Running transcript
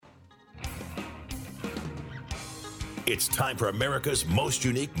It's time for America's most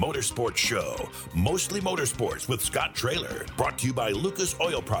unique motorsports show, Mostly Motorsports with Scott Traylor, brought to you by Lucas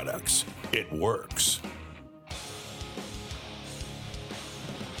Oil Products. It works.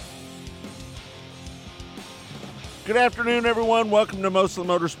 Good afternoon, everyone. Welcome to Mostly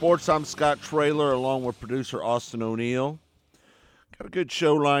Motorsports. I'm Scott Traylor, along with producer Austin O'Neill. Got a good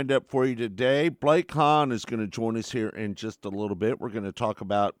show lined up for you today. Blake Hahn is going to join us here in just a little bit. We're going to talk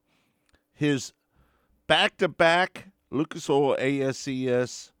about his back-to-back Lucas Oil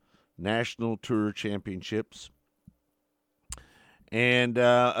ASCS National Tour Championships and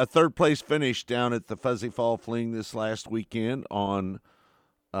a third-place finish down at the Fuzzy Fall Fling this last weekend on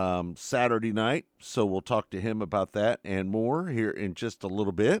Saturday night. So we'll talk to him about that and more here in just a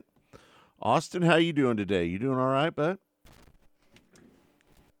little bit. Austin, how you doing today? You doing all right, bud?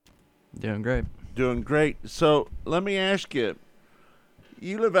 Doing great. Doing great. So let me ask you,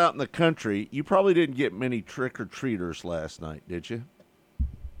 you live out in the country. You probably didn't get many trick-or-treaters last night, did you?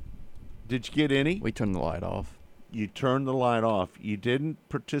 Did you get any? We turned the light off. You turned the light off. You didn't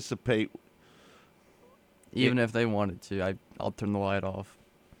participate. Even if they wanted to, I'll turn the light off.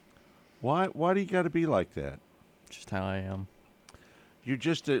 Why do you got to be like that? Just how I am. You're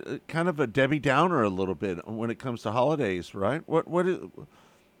just a kind of a Debbie Downer a little bit when it comes to holidays, right? What is,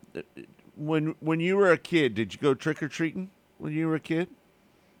 when you were a kid, did you go trick-or-treating when you were a kid?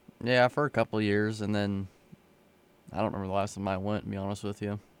 Yeah, for a couple of years, and then I don't remember the last time I went, to be honest with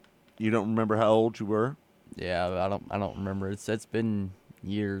you. You don't remember how old you were? Yeah, I don't remember. It's been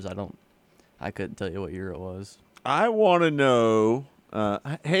years. I couldn't tell you what year it was. I want to know.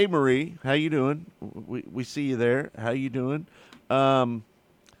 Hey Marie, how you doing? We see you there. How you doing?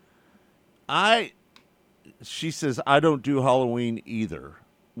 She says I don't do Halloween either.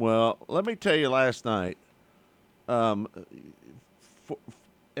 Well, let me tell you, last night,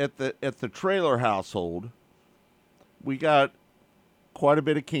 at the Traylor household, we got quite a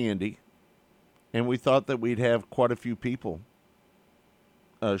bit of candy, and we thought that we'd have quite a few people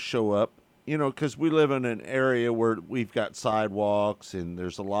show up. You know, because we live in an area where we've got sidewalks and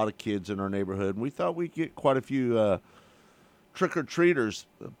there's a lot of kids in our neighborhood. And we thought we'd get quite a few trick-or-treaters.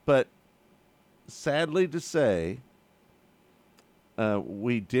 But sadly to say,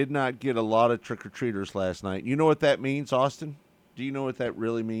 we did not get a lot of trick-or-treaters last night. You know what that means, Austin? Do you know what that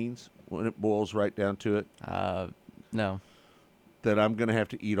really means when it boils right down to it? No. That I'm going to have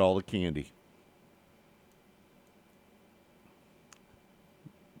to eat all the candy.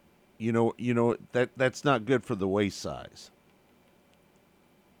 You know that's not good for the waist size.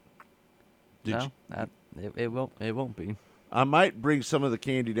 It won't be. I might bring some of the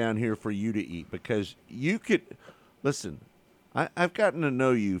candy down here for you to eat because you could listen. I've gotten to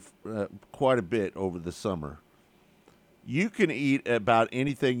know you quite a bit over the summer. You can eat about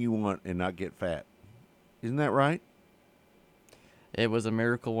anything you want and not get fat. Isn't that right? It was a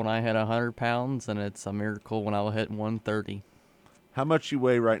miracle when I had 100 pounds, and it's a miracle when I will hit 130. How much you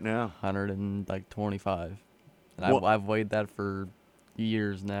weigh right now? 125. And Well, I've weighed that for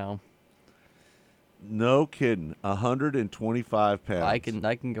years now. No kidding. 125 pounds.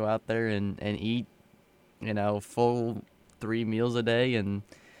 I can go out there and eat, full 3 meals a day and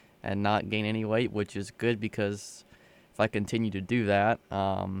not gain any weight, which is good because if I continue to do that,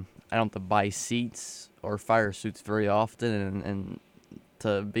 I don't have to buy seats or fire suits very often, and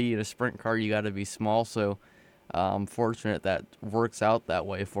to be in a sprint car, you got to be small. So I'm fortunate that works out that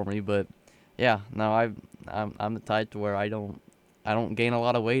way for me. But yeah, no, I'm the type to where I don't gain a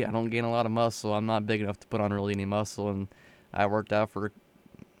lot of weight. I don't gain a lot of muscle. I'm not big enough to put on really any muscle, and I worked out for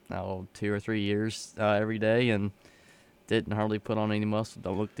 2 or 3 years every day and didn't hardly put on any muscle.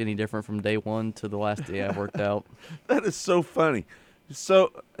 Don't look any different from day one to the last day I worked out. That is so funny.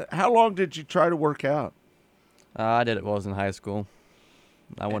 So how long did you try to work out? I did it while I was in high school.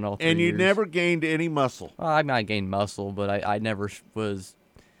 I went all 3 years. And you never gained any muscle? I gained muscle, but I never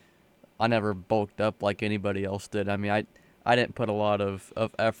bulked up like anybody else did. I mean, I didn't put a lot of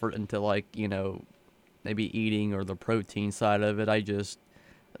effort into, maybe eating or the protein side of it. I just,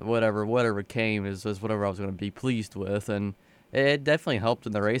 whatever came is whatever I was going to be pleased with. And it definitely helped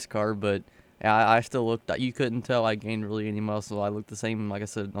in the race car, but I still looked, you couldn't tell I gained really any muscle. I looked the same, like I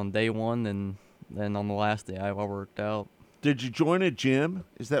said, on day one, and then on the last day I worked out. Did you join a gym?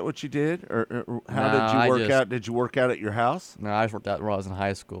 Is that what you did? Or how did you work out? Did you work out at your house? No, I just worked out when I was in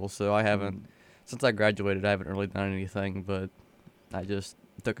high school, so I haven't, since I graduated, I haven't really done anything, but I just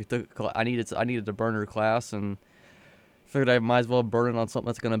I needed a burner class and figured I might as well burn it on something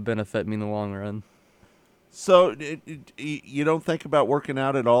that's going to benefit me in the long run. So you don't think about working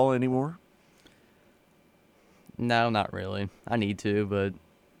out at all anymore? No, not really. I need to, but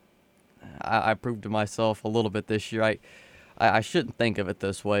I proved to myself a little bit this year. I shouldn't think of it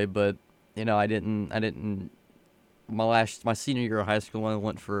this way, but I didn't. My senior year of high school, I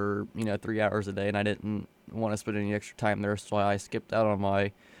went for 3 hours a day, and I didn't want to spend any extra time there, so I skipped out on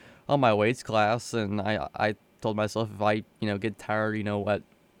my weights class, and I told myself if I get tired, at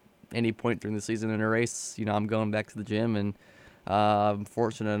any point during the season in a race, I'm going back to the gym, and I'm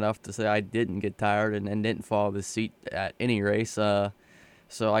fortunate enough to say I didn't get tired and didn't follow the seat at any race. So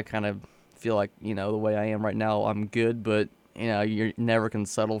I kind of feel like, the way I am right now, I'm good, but, you never can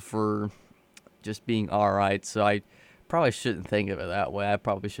settle for just being all right. So I probably shouldn't think of it that way. I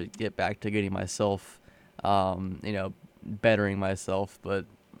probably should get back to getting myself, bettering myself, but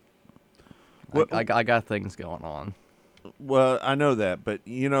I got things going on. Well, I know that, but,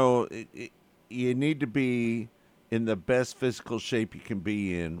 you need to be in the best physical shape you can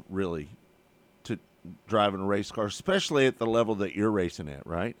be in, really, to drive in a race car, especially at the level that you're racing at,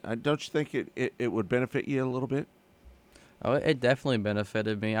 right? Don't you think it would benefit you a little bit? Oh, it definitely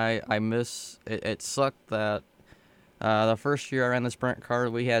benefited me. I miss it. It sucked that the first year I ran the sprint car,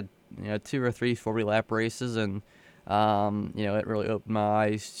 we had 2 or 3 40-lap races, and it really opened my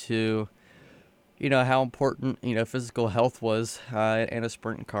eyes to how important physical health was in a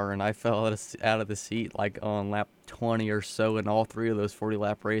sprint car, and I fell out of the seat like on lap 20 or so in all 3 of those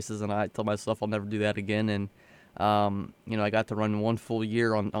 40-lap races, and I told myself I'll never do that again. And I got to run 1 full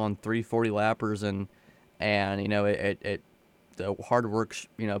year on 3 40-lappers, and it the hard work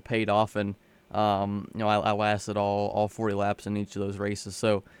paid off, and I lasted all 40 laps in each of those races.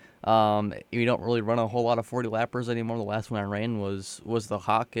 So you don't really run a whole lot of 40-lappers anymore. The last one I ran was the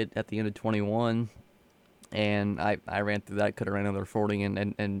Hawk at the end of 21, and I ran through that. Could have ran another 40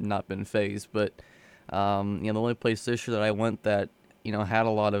 and not been phased. But the only place this year that I went that had a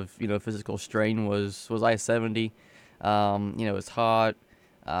lot of physical strain was I-70. It's hot.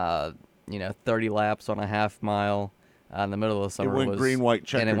 30 laps on a half mile in the middle of the summer. It went green, white,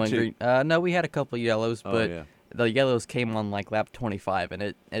 checker, and it went too. green. No, we had a couple of yellows, but yeah. the yellows came on like lap 25, and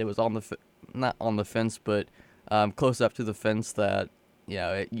it was on not on the fence, but close up to the fence that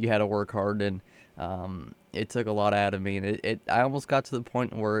you had to work hard, and it took a lot out of me, and I almost got to the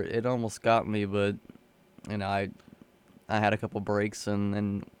point where it almost got me, but I had a couple breaks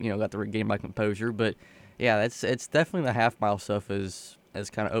and got to regain my composure. But yeah, it's definitely the half mile stuff has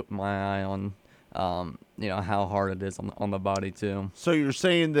kind of opened my eye on how hard it is on the body too. So you're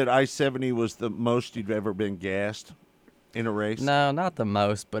saying that I-70 was the most you've ever been gassed in a race? No, not the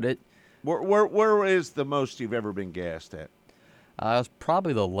most, but it. Where is the most you've ever been gassed at? It was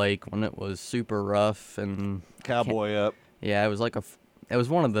probably the lake when it was super rough and Cowboy up. Yeah, it was like it was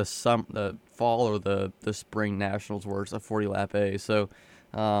one of the fall or the spring nationals where it's a 40-lap A. So,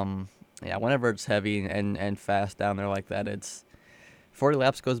 whenever it's heavy and fast down there like that, it's 40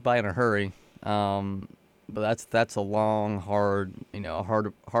 laps goes by in a hurry. But that's a long, hard,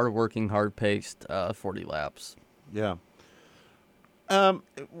 hard working, hard paced 40 laps. Yeah.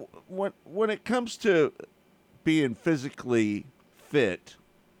 When it comes to being physically fit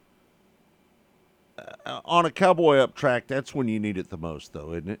on a cowboy up track, that's when you need it the most,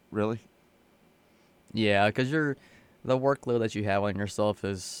 though, isn't it? Really? Yeah, because the workload that you have on yourself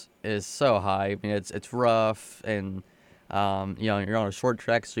is so high. I mean, it's rough, and you're on a short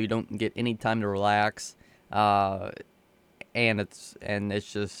track, so you don't get any time to relax. And it's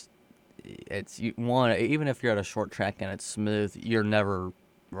just even if you're at a short track and it's smooth, you're never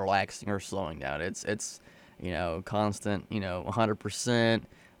relaxing or slowing down. It's constant, 100%,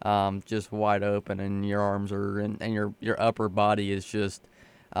 just wide open, and your arms are and your upper body is just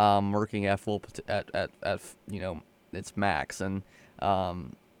working at full at its max. And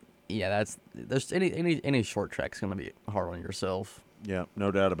there's any short track's gonna be hard on yourself. Yeah,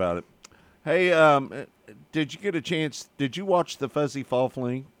 no doubt about it. Hey, did you watch the Fuzzy Fall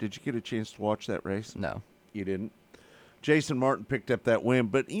Fling? Did you get a chance to watch that race? No. You didn't? Jason Martin picked up that win.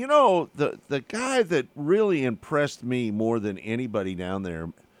 But, the guy that really impressed me more than anybody down there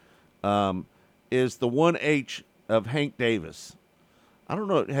is the 1H of Hank Davis. I don't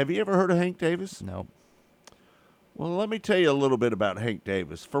know. Have you ever heard of Hank Davis? No. Well, let me tell you a little bit about Hank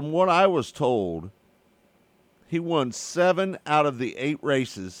Davis. From what I was told, he won 7 out of the 8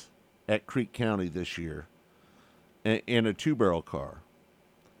 races at Creek County this year in a 2-barrel car.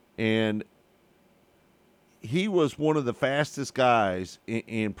 And he was one of the fastest guys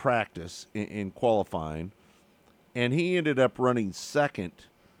in practice, in qualifying. And he ended up running second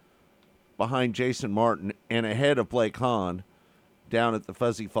behind Jason Martin and ahead of Blake Hahn down at the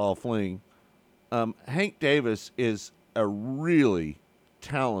Fuzzy Fall Fling. Hank Davis is a really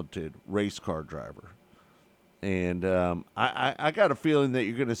talented race car driver. And I got a feeling that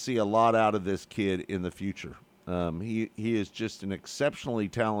you're going to see a lot out of this kid in the future. He is just an exceptionally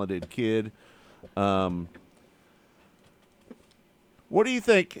talented kid. What do you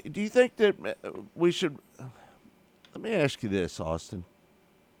think? Do you think that we should? Let me ask you this, Austin.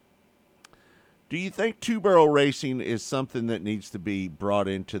 Do you think two-barrel racing is something that needs to be brought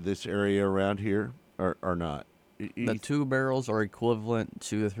into this area around here, or not? The two barrels are equivalent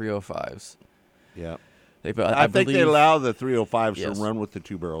to the 305s. Yeah. I think they believe, allow the 305s yes. to run with the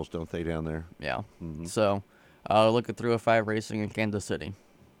two barrels, don't they, down there? Yeah. Mm-hmm. So, look at 305 racing in Kansas City.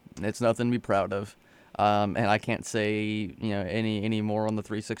 It's nothing to be proud of. And I can't say any more on the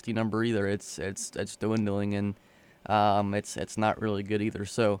 360 number either. It's dwindling, and it's not really good either.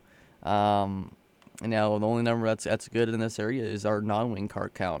 So, the only number that's good in this area is our non-wing car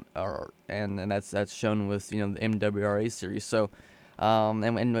count, and that's shown with the MWRA series. So.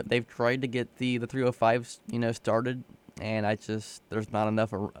 And they've tried to get the 305s, started, and there's not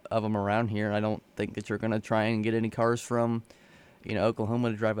enough of them around here. I don't think that you're going to try and get any cars from, Oklahoma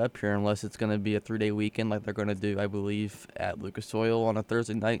to drive up here unless it's going to be a 3-day weekend like they're going to do, I believe, at Lucas Oil on a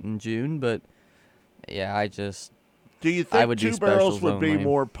Thursday night in June. But, yeah, do you think two barrels would be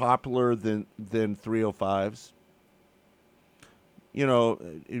more popular than 305s?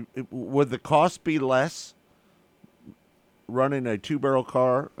 Would the cost be less? Running a two-barrel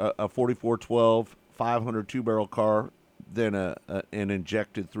car, a 4412 500 two-barrel car, than an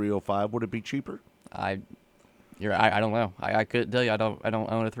injected 305, would it be cheaper? I don't know. I couldn't tell you. I don't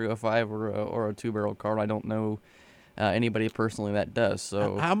own a 305 or a two-barrel car. I don't know anybody personally that does.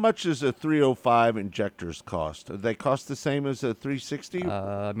 So how much does a 305 injectors cost? Do they cost the same as a 360?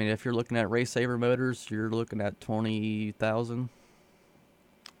 If you're looking at Race Saver motors, you're looking at $20,000.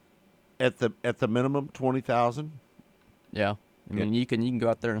 At the minimum, $20,000. Yeah, you can go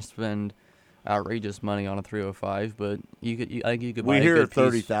out there and spend outrageous money on a 305, but I think you could buy. We hear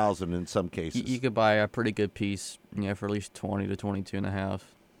 $30,000 in some cases. You could buy a pretty good piece, for at least 20 to 22.5.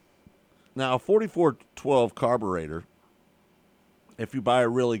 Now, a 4412 carburetor, if you buy a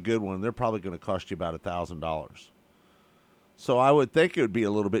really good one, they're probably going to cost you about $1,000. So I would think it would be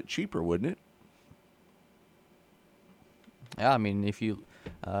a little bit cheaper, wouldn't it? Yeah, if you,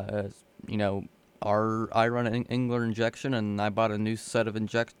 I run an Engler injection, and I bought a new set of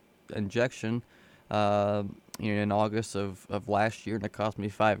injection, in August of last year, and it cost me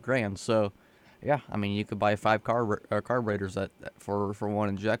 $5,000. So, yeah, you could buy 5 carburetors for one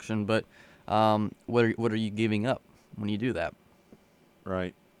injection, but what are you giving up when you do that?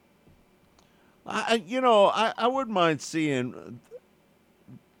 Right. I wouldn't mind seeing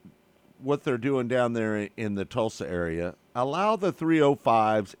what they're doing down there in the Tulsa area. Allow the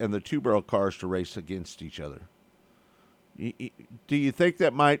 305s and the two-barrel cars to race against each other. Do you think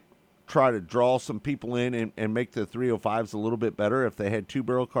that might try to draw some people in and make the 305s a little bit better if they had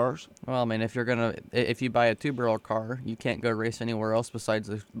two-barrel cars? Well, if you buy a two-barrel car, you can't go race anywhere else besides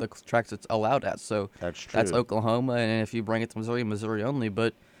the tracks it's allowed at. So that's true. That's Oklahoma, and if you bring it to Missouri only.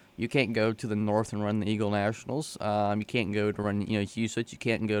 But you can't go to the north and run the Eagle Nationals. You can't go to run Houston. You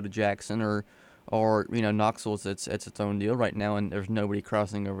can't go to Jackson or Knoxville. It's its own deal right now, and there's nobody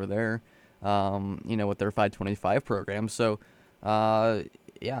crossing over there. With their 525 program. So,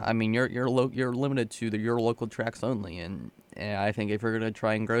 you're limited to your local tracks only, and I think if you're going to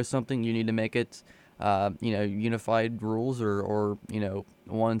try and grow something, you need to make it, unified rules or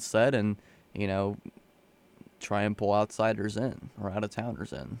one set, and try and pull outsiders in or out of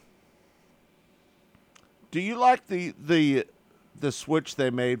towners in. Do you like the switch they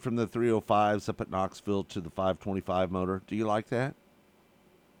made from the 305s up at Knoxville to the 525 motor? Do you like that?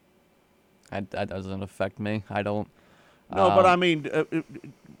 That doesn't affect me. I don't. No, but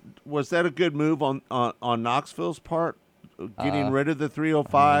was that a good move on Knoxville's part, getting rid of the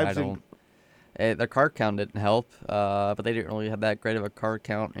 305s? The car count didn't help, but they didn't really have that great of a car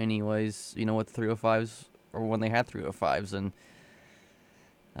count anyways, with the 305s, or when they had 305s. And,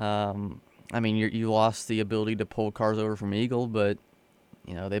 you lost the ability to pull cars over from Eagle, but,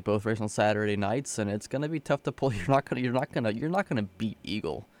 they both race on Saturday nights, and it's going to be tough to pull. You're not gonna beat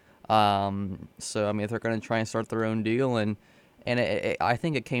Eagle. So if they're going to try and start their own deal, and I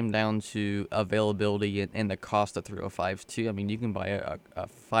think it came down to availability and the cost of 305s too. You can buy a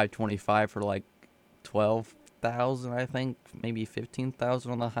 525 for like $12,000, I think, maybe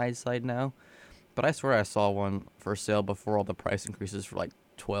 $15,000 on the high side now. But I swear I saw one for sale before all the price increases for like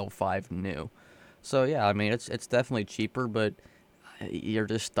 $12,500 new. So yeah, it's definitely cheaper, but you're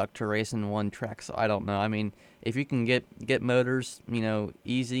just stuck to racing one track. So I don't know. If you can get motors,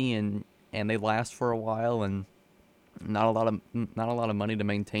 easy and they last for a while, and not a lot of money to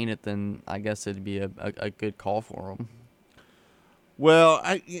maintain it, then I guess it'd be a good call for them. Well,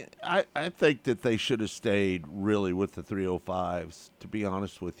 I think that they should have stayed really with the 305s. To be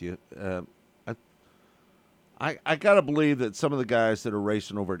honest with you, I gotta believe that some of the guys that are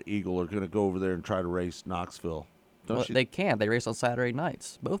racing over at Eagle are going to go over there and try to race Knoxville. Well, they can't. They race on Saturday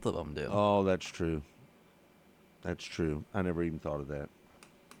nights. Both of them do. Oh, that's true. That's true. I never even thought of that.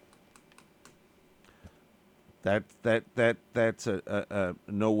 That's a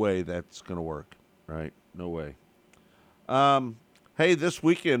no way that's going to work, right? No way. Hey, this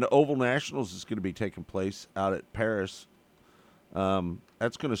weekend Oval Nationals is going to be taking place out at Paris.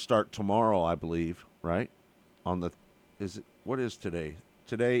 That's going to start tomorrow, I believe, right? What is today?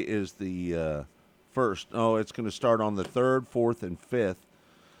 Today is the 1st. Oh, it's going to start on the 3rd, 4th, and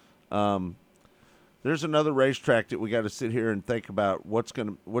 5th. There's another racetrack that we got to sit here and think about what's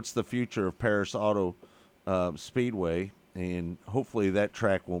the future of Paris Auto Speedway, and hopefully that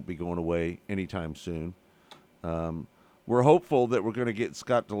track won't be going away anytime soon. We're hopeful that we're going to get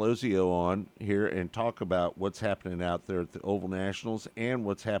Scott Delosio on here and talk about what's happening out there at the Oval Nationals and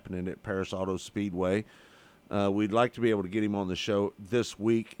what's happening at Paris Auto Speedway. We'd like to be able to get him on the show this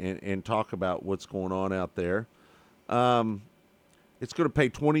week and talk about what's going on out there. It's going to pay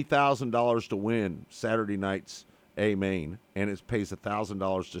 $20,000 to win Saturday night's A main, and it pays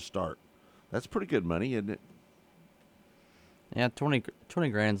 $1,000 to start. That's pretty good money, isn't it? Yeah, 20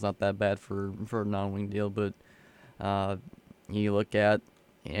 grand's not that bad for a non-wing deal, but you look at,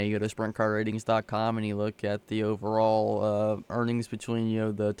 you go to sprintcarratings.com and you look at the overall earnings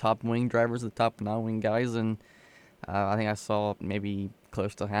between the top wing drivers, the top non-wing guys, and I think I saw maybe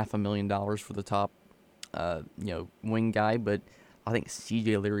close to $500,000 for the top wing guy, but I think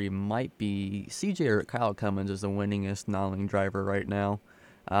CJ Leary might be CJ or Kyle Cummins is the winningest non-wing driver right now,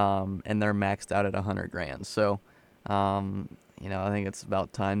 and they're maxed out at $100,000. So, I think it's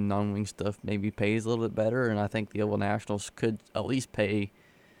about time non-wing stuff maybe pays a little bit better, and I think the Oval Nationals could at least pay,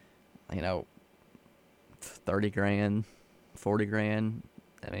 $30,000, $40,000.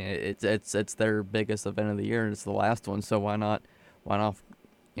 I mean, it's their biggest event of the year, and it's the last one. So why not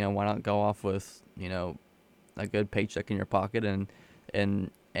go off with a good paycheck in your pocket and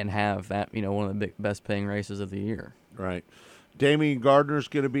have that one of the best paying races of the year. Right. Damian Gardner's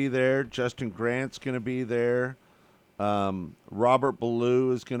going to be there. Justin Grant's going to be there. Robert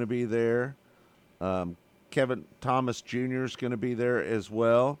Ballou is going to be there. Kevin Thomas Jr. is going to be there as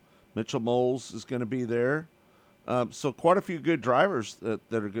well. Mitchell Moles is going to be there. So quite a few good drivers that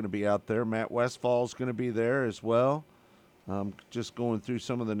are going to be out there. Matt Westfall is going to be there as well. Just going through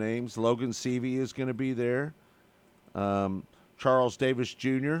some of the names. Logan Seavey is going to be there. Charles Davis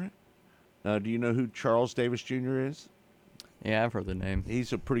Jr. Do you know who Charles Davis Jr. is? Yeah, I've heard the name.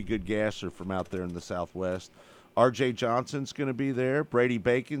 He's a pretty good gasser from out there in the Southwest. R.J. Johnson's going to be there. Brady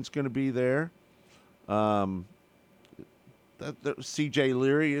Bacon's going to be there. C.J.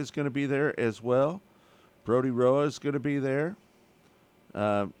 Leary is going to be there as well. Brody Roa is going to be there.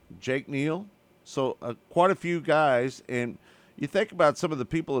 Jake Neal. So quite a few guys. And you think about some of the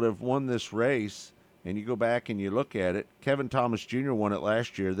people that have won this race, and you go back and you look at it. Kevin Thomas Jr. won it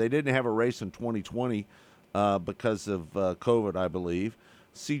last year. They didn't have a race in 2020 because of COVID, I believe.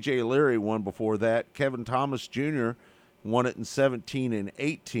 C.J. Leary won before that. Kevin Thomas Jr. won it in 17 and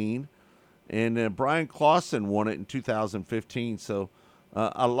 18. And Brian Clausen won it in 2015. So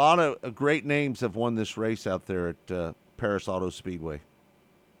a lot of great names have won this race out there at Paris Auto Speedway.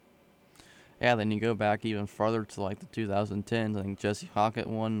 Yeah, then you go back even farther to like the 2010s. I think Jesse Hockett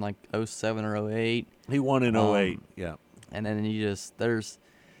won like 07 or 08. He won in 08, yeah. And then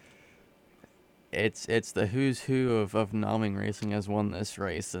it's the who's who of non-wing racing has won this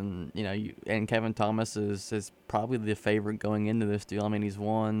race, and and Kevin Thomas is probably the favorite going into this deal. I mean, he's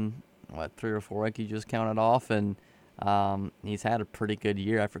won 3 or 4 like you just counted off, and he's had a pretty good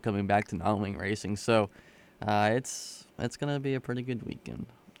year after coming back to non-wing racing. So it's gonna be a pretty good weekend.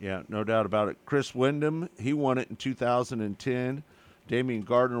 Yeah, no doubt about it. Chris Wyndham, he won it in 2010. Damian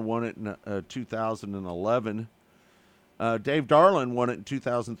Gardner won it in 2011. Dave Darlin won it in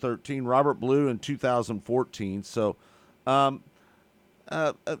 2013. Robert Blue in 2014. So I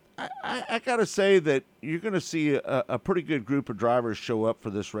got to say that you're going to see a pretty good group of drivers show up for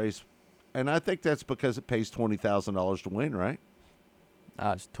this race. And I think that's because it pays $20,000 to win, right?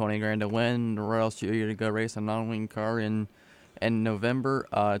 It's $20,000 to win. Or else you're going to go race a non-wing car in November.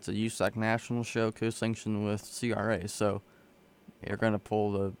 It's a USAC National show co-sanctioned with CRA. So you're going to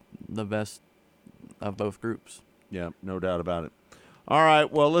pull the best of both groups. Yeah, no doubt about it. All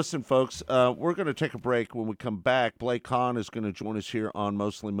right, well, listen, folks, we're going to take a break. When we come back, Blake Hahn is going to join us here on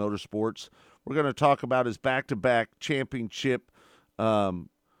Mostly Motorsports We're going to talk about his back-to-back championship, 2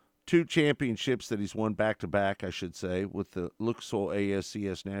 championships that he's won back-to-back, I should say, with the Lucas Oil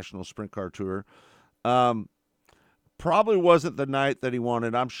ASCS National Sprint Car Tour. Probably wasn't the night that he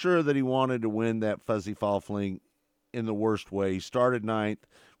wanted. I'm sure that he wanted to win that Fuzzy Fall Fling in the worst way. He started 9th,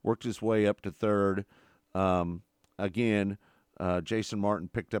 worked his way up to 3rd. Again, Jason Martin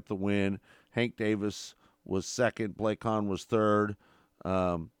picked up the win. Hank Davis was 2nd. Blake Hahn was 3rd.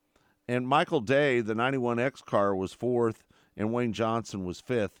 And Michael Day, the 91X car, was 4th, and Wayne Johnson was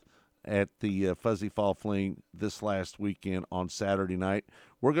 5th at the Fuzzy Fall Fling this last weekend on Saturday night.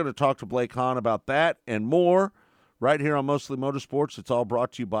 We're going to talk to Blake Hahn about that and more right here on Mostly Motorsports. It's all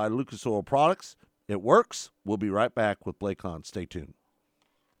brought to you by Lucas Oil Products. It works. We'll be right back with Blake Hahn. Stay tuned.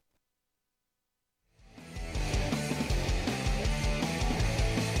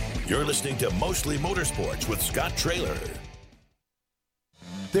 You're listening to Mostly Motorsports with Scott Traylor.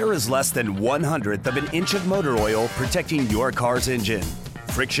 There is less than 1/100th of an inch of motor oil protecting your car's engine.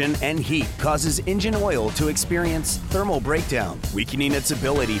 Friction and heat causes engine oil to experience thermal breakdown, weakening its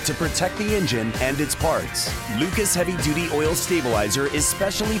ability to protect the engine and its parts. Lucas Heavy Duty Oil Stabilizer is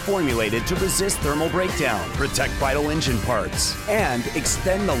specially formulated to resist thermal breakdown, protect vital engine parts, and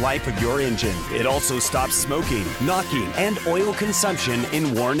extend the life of your engine. It also stops smoking, knocking, and oil consumption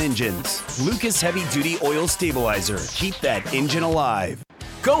in worn engines. Lucas Heavy Duty Oil Stabilizer. Keep that engine alive.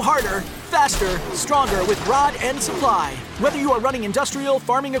 Go harder, faster, stronger with Rod End Supply. Whether you are running industrial,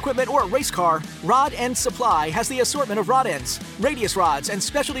 farming equipment, or a race car, Rod End Supply has the assortment of rod ends, radius rods, and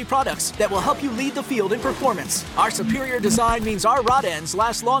specialty products that will help you lead the field in performance. Our superior design means our rod ends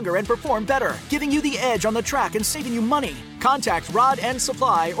last longer and perform better, giving you the edge on the track and saving you money. Contact Rod End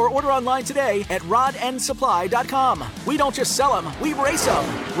Supply or order online today at rodendsupply.com. We don't just sell them, we race them.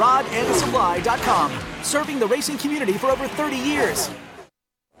 rodendsupply.com. Serving the racing community for over 30 years.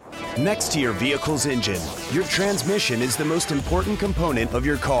 Next to your vehicle's engine, your transmission is the most important component of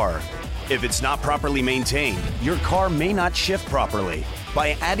your car. If it's not properly maintained, your car may not shift properly.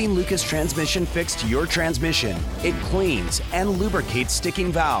 By adding Lucas Transmission Fix to your transmission, it cleans and lubricates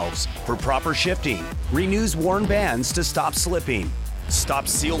sticking valves for proper shifting, renews worn bands to stop slipping,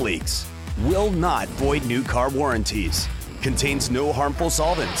 stops seal leaks, will not void new car warranties, contains no harmful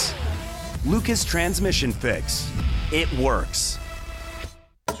solvents. Lucas Transmission Fix. It works.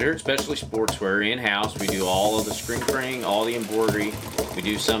 So here at Specialty Sportswear, in-house, we do all of the screen printing, all the embroidery. We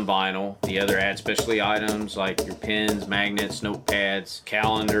do some vinyl. The other add specialty items like your pens, magnets, notepads,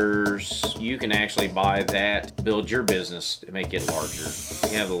 calendars. You can actually buy that, build your business to make it larger.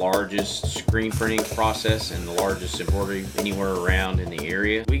 We have the largest screen printing process and the largest embroidery anywhere around in the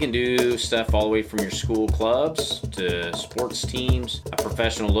area. We can do stuff all the way from your school clubs to sports teams, a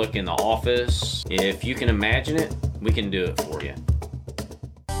professional look in the office. If you can imagine it, we can do it for you.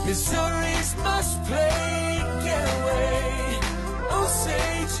 Missouri's must play getaway.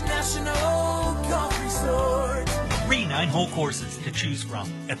 Osage National Golf Resort. 3 9-hole courses to choose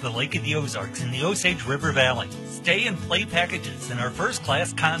from at the Lake of the Ozarks in the Osage River Valley. Stay and play packages in our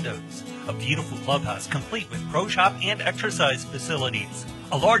first-class condos. A beautiful clubhouse complete with pro shop and exercise facilities.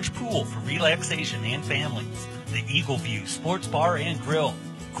 A large pool for relaxation and families. The Eagle View Sports Bar and Grill.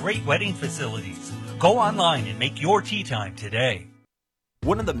 Great wedding facilities. Go online and make your tee time today.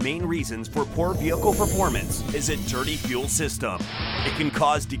 One of the main reasons for poor vehicle performance is a dirty fuel system. It can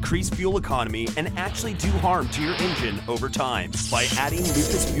cause decreased fuel economy and actually do harm to your engine over time. By adding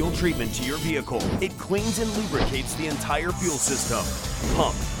Lucas Fuel Treatment to your vehicle, it cleans and lubricates the entire fuel system.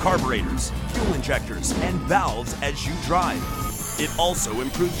 Pump, carburetors, fuel injectors, and valves as you drive. It also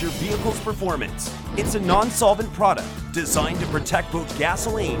improves your vehicle's performance. It's a non-solvent product designed to protect both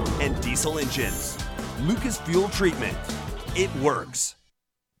gasoline and diesel engines. Lucas Fuel Treatment. It works.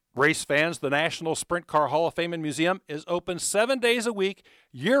 Race fans, the National Sprint Car Hall of Fame and Museum is open 7 days a week,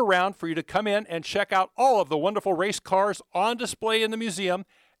 year-round, for you to come in and check out all of the wonderful race cars on display in the museum,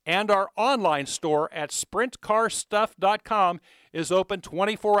 and our online store at sprintcarstuff.com is open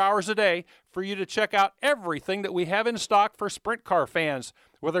 24 hours a day for you to check out everything that we have in stock for sprint car fans.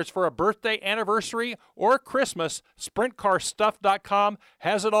 Whether it's for a birthday, anniversary, or Christmas, sprintcarstuff.com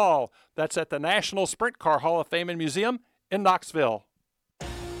has it all. That's at the National Sprint Car Hall of Fame and Museum in Knoxville.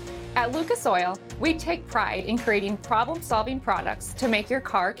 At Lucas Oil, we take pride in creating problem-solving products to make your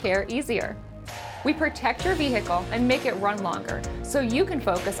car care easier. We protect your vehicle and make it run longer so you can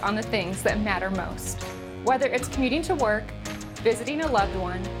focus on the things that matter most. Whether it's commuting to work, visiting a loved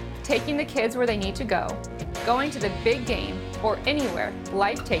one, taking the kids where they need to go, going to the big game, or anywhere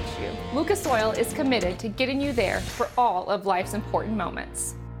life takes you, Lucas Oil is committed to getting you there for all of life's important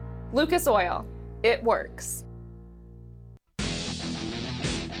moments. Lucas Oil, it works.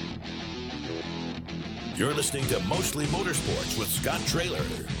 You're listening to Mostly Motorsports with Scott Traylor.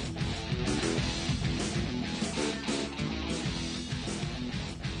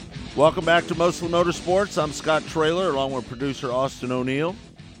 Welcome back to Mostly Motorsports. I'm Scott Traylor, along with producer Austin O'Neill.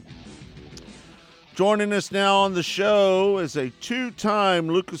 Joining us now on the show is a two-time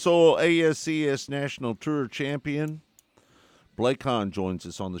Lucas Oil ASCS National Tour champion. Blake Hahn joins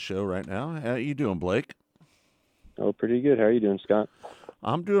us on the show right now. How you doing, Blake? Oh, pretty good. How are you doing, Scott?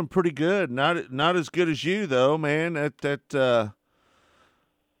 I'm doing pretty good. Not as good as you, though, man.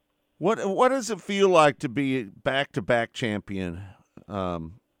 What does it feel like to be back-to-back champion,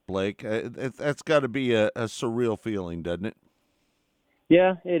 Blake? That's got to be a surreal feeling, doesn't it?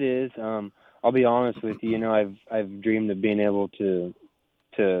 Yeah, it is. I'll be honest with you. You know, I've dreamed of being able to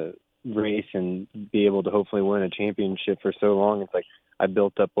race and be able to hopefully win a championship for so long. It's like I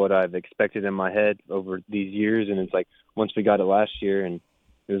built up what I've expected in my head over these years, and it's like once we got it last year, and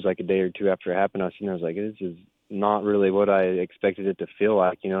it was like a day or two after it happened, I was like, this is not really what I expected it to feel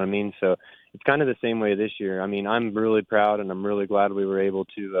like. You know what I mean? So it's kind of the same way this year. I mean, I'm really proud, and I'm really glad we were able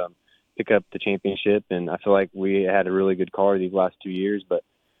to pick up the championship, and I feel like we had a really good car these last 2 years, but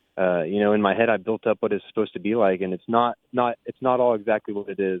you know, in my head, I built up what it's supposed to be like, and it's not all exactly what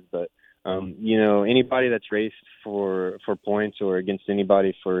it is. But you know, anybody that's raced for points or against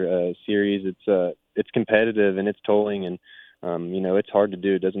anybody for a series, it's competitive and it's tolling, and you know, it's hard to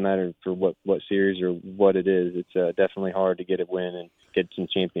do. It doesn't matter for what series or what it is. It's definitely hard to get a win and get some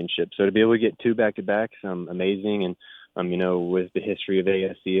championships. So to be able to get two back-to-backs, amazing, and you know, with the history of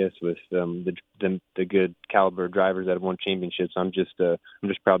ASCS, with the good caliber drivers that have won championships, I'm just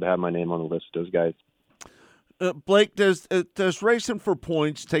proud to have my name on the list of those guys. Blake, does racing for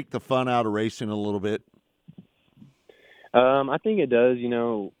points take the fun out of racing a little bit? I think it does. You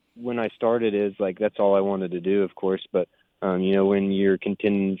know, when I started, is like that's all I wanted to do, of course. But you know, when you're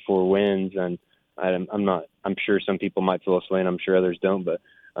contending for wins, and I'm sure some people might feel this way, and I'm sure others don't, but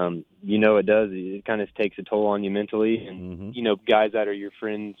you know, it does. It kind of takes a toll on you mentally, and you know, guys that are your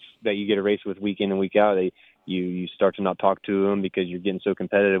friends that you get a race with week in and week out, you start to not talk to them because you're getting so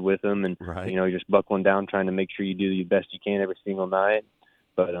competitive with them, and you know, you're just buckling down, trying to make sure you do the best you can every single night.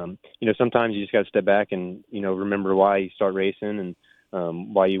 But you know, sometimes you just got to step back and you know, remember why you start racing and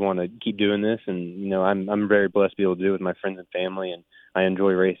why you want to keep doing this. And you know, I'm very blessed to be able to do it with my friends and family, and I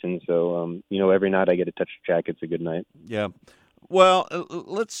enjoy racing. So you know, every night I get to touch the track, it's a good night. Yeah. Well,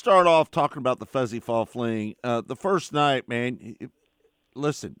 let's start off talking about the Fuzzy Fall Fling. The first night, man,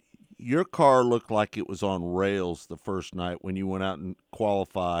 listen, your car looked like it was on rails the first night when you went out and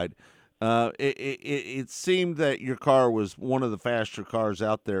qualified. It seemed that your car was one of the faster cars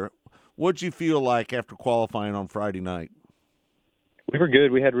out there. What'd you feel like after qualifying on Friday night? We were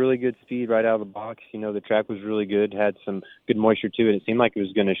good. We had really good speed right out of the box. You know, the track was really good, had some good moisture to it. It seemed like it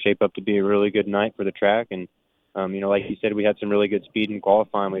was going to shape up to be a really good night for the track, and you know, like you said, we had some really good speed in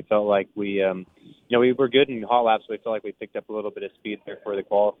qualifying. We felt like we, you know, we were good in hot laps. So we felt like we picked up a little bit of speed there for the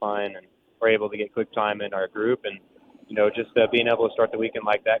qualifying, and were able to get quick time in our group. And you know, just being able to start the weekend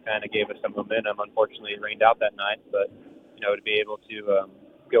like that kind of gave us some momentum. Unfortunately, it rained out that night, but you know, to be able to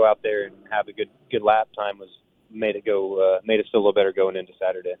go out there and have a good lap time made us feel a little better going into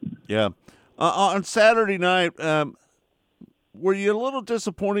Saturday. Yeah, on Saturday night. Were you a little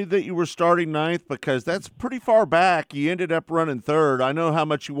disappointed that you were starting ninth, because that's pretty far back? You ended up running third. I know how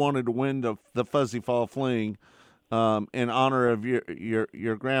much you wanted to win the Fuzzy Fall Fling in honor of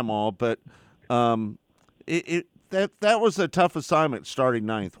your grandma, but that was a tough assignment starting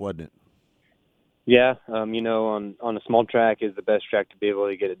ninth, wasn't it? Yeah, you know, on a small track is the best track to be able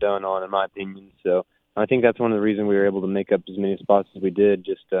to get it done on, in my opinion. So I think that's one of the reasons we were able to make up as many spots as we did.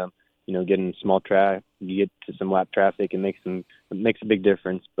 Just you know, getting a small track, you get to some lap traffic, it makes a big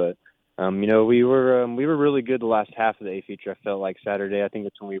difference. But you know, we were really good the last half of the A feature. I felt like Saturday. I think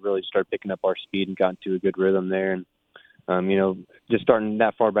that's when we really started picking up our speed and got into a good rhythm there. And you know, just starting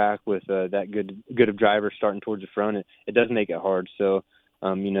that far back with that good of drivers starting towards the front, it does make it hard. So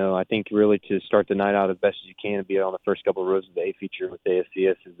you know, I think really to start the night out as best as you can and be on the first couple of rows of the A feature with the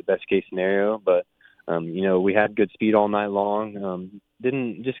ASCS is the best case scenario. But you know, we had good speed all night long.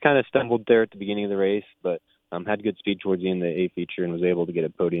 Didn't just kind of stumbled there at the beginning of the race, but had good speed towards the end of the A feature and was able to get a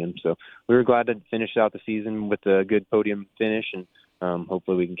podium. So we were glad to finish out the season with a good podium finish, and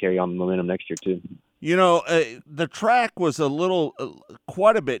hopefully we can carry on the momentum next year too. You know, the track was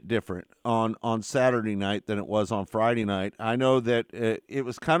quite a bit different on Saturday night than it was on Friday night. I know that it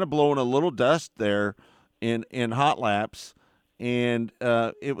was kind of blowing a little dust there in hot laps, and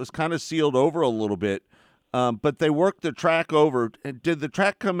it was kind of sealed over a little bit. But they worked the track over. Did the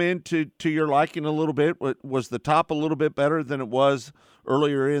track come into your liking a little bit? Was the top a little bit better than it was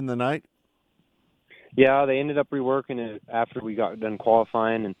earlier in the night? Yeah, they ended up reworking it after we got done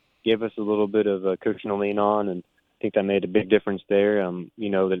qualifying and gave us a little bit of a cushion to lean on, and I think that made a big difference there.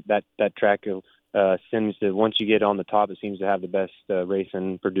 That track seems to, once you get on the top, it seems to have the best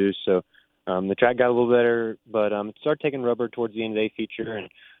racing produced. So the track got a little better, but it started taking rubber towards the end of the A feature, and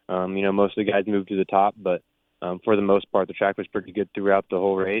most of the guys moved to the top, but for the most part, the track was pretty good throughout the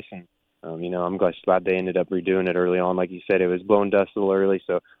whole race, and I'm glad they ended up redoing it early on. Like you said, it was blowing dust a little early,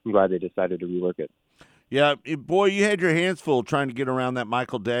 so I'm glad they decided to rework it. Yeah, boy, you had your hands full trying to get around that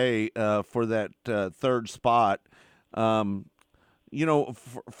Michael Day for that third spot. For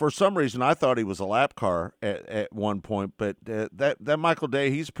some reason, I thought he was a lap car at one point, but that Michael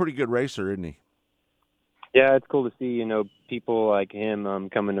Day, he's a pretty good racer, isn't he? Yeah, it's cool to see, people like him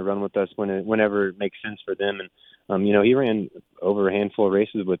coming to run with us whenever it makes sense for them. And, he ran over a handful of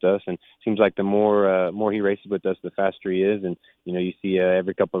races with us, and it seems like the more he races with us, the faster he is. And, you see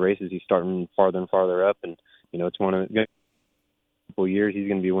every couple of races he's starting farther and farther up. And, it's one of the couple years he's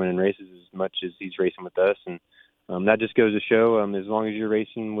going to be winning races as much as he's racing with us. And that just goes to show as long as you're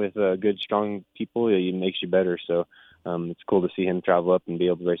racing with good, strong people, it makes you better. So it's cool to see him travel up and be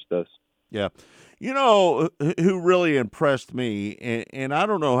able to race with us. Yeah. Who really impressed me, and I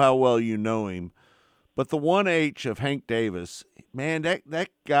don't know how well you know him, but the 1H of Hank Davis, man, that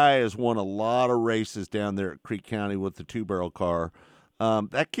guy has won a lot of races down there at Creek County with the two-barrel car.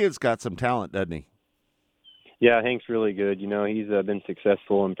 That kid's got some talent, doesn't he? Yeah, Hank's really good. He's been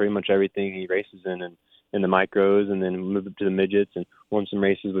successful in pretty much everything he races in the micros, and then moved up to the midgets and won some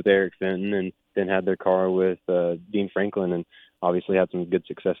races with Eric Fenton, and then had their car with Dean Franklin, and obviously had some good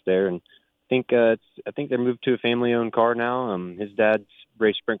success there. And I think they moved to a family-owned car now. His dad's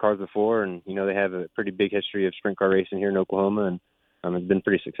raced sprint cars before, and they have a pretty big history of sprint car racing here in Oklahoma, and has been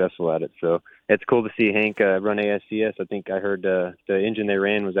pretty successful at it. So it's cool to see Hank run ASCS. I think I heard the engine they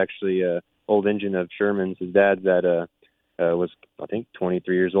ran was actually an old engine of Sherman's. His dad's that was, I think,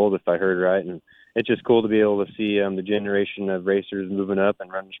 23 years old, if I heard right. And it's just cool to be able to see the generation of racers moving up and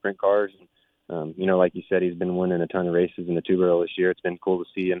running sprint cars. And like you said, he's been winning a ton of races in the two-barrel this year. It's been cool to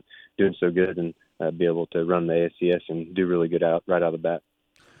see him doing so good and be able to run the ASCS and do really good right out of the bat.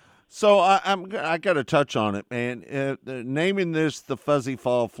 So I got to touch on it, man. Naming this the Fuzzy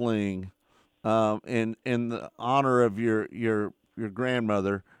Fall Fling, in the honor of your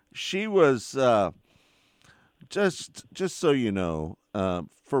grandmother. She was just so you know,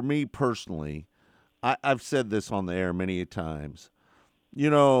 for me personally, I've said this on the air many times.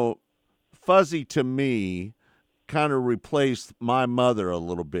 Fuzzy to me kind of replaced my mother a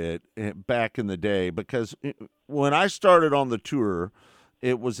little bit back in the day, because when I started on the tour,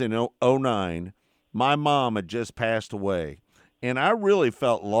 it was in 2009. My mom had just passed away, and I really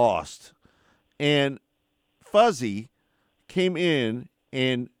felt lost. And Fuzzy came in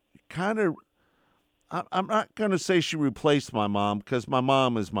and kind of, I'm not going to say she replaced my mom, because my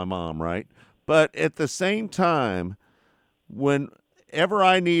mom is my mom, right? But at the same time, whenever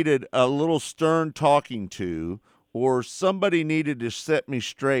I needed a little stern talking to, or somebody needed to set me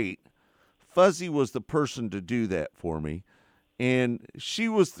straight, Fuzzy was the person to do that for me. And she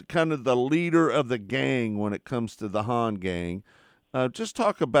was kind of the leader of the gang when it comes to the Hahn gang. Just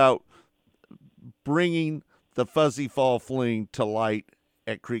talk about bringing the Fuzzy Fall Fling to light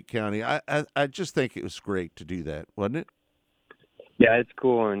at Creek County. I just think it was great to do that, wasn't it? Yeah, it's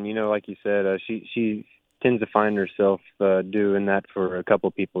cool. And, like you said, she tends to find herself doing that for a couple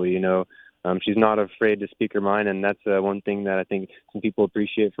people, She's not afraid to speak her mind, and that's one thing that I think some people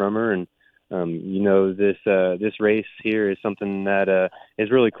appreciate from her. And this race here is something that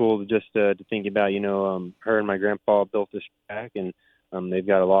is really cool to think about. Her and my grandpa built this track, and they've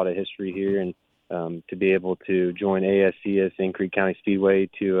got a lot of history here. And to be able to join ASCS in Creek County Speedway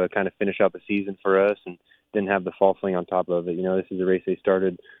to kind of finish out the season for us, and then have the Fall Fling on top of it. This is a race they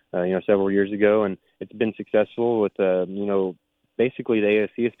started, several years ago, and it's been successful with, basically the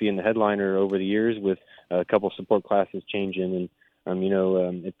ASCS being the headliner over the years, with a couple support classes changing. And,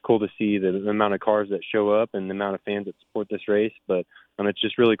 it's cool to see the amount of cars that show up and the amount of fans that support this race. But it's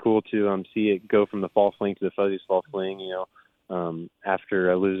just really cool to see it go from the Fall Fling to the Fuzzy Fall Fling,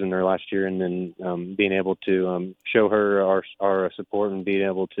 after losing her last year, and then being able to show her our support and being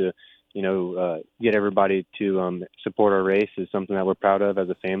able to, get everybody to support our race is something that we're proud of as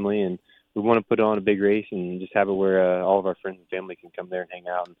a family. And we want to put on a big race and just have it where all of our friends and family can come there and hang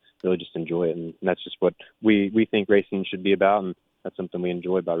out and really just enjoy it. And that's just what we think racing should be about, and that's something we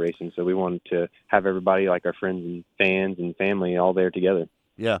enjoy about racing. So we wanted to have everybody, like our friends and fans and family, all there together.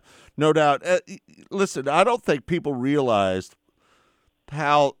 Yeah, no doubt. Listen, I don't think people realized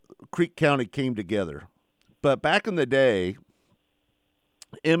how Creek County came together. But back in the day,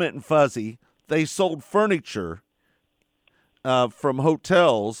 Emmett and Fuzzy, they sold furniture from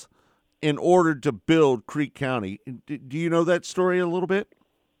hotels in order to build Creek County. Do you know that story a little bit?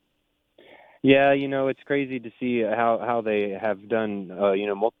 Yeah, it's crazy to see how they have done,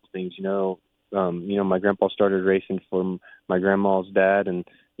 multiple things. My grandpa started racing for my grandma's dad, and,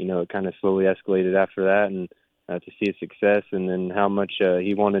 it kind of slowly escalated after that, and to see his success, and then how much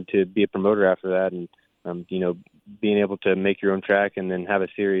he wanted to be a promoter after that, and, being able to make your own track and then have a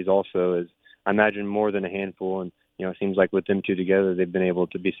series also is, I imagine, more than a handful. And, it seems like with them two together, they've been able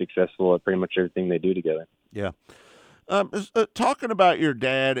to be successful at pretty much everything they do together. Yeah. Talking about your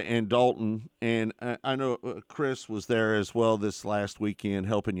dad and Dalton, and I know Chris was there as well this last weekend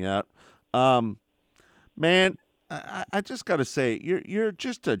helping you out. Man, I just got to say, you're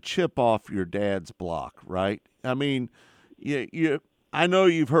just a chip off your dad's block, right? I mean, I know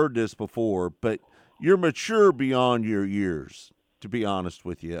you've heard this before, but you're mature beyond your years, to be honest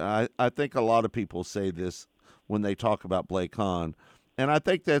with you. I think a lot of people say this when they talk about Blake Hahn, and I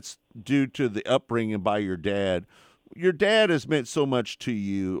think that's due to the upbringing by your dad. Your dad has meant so much to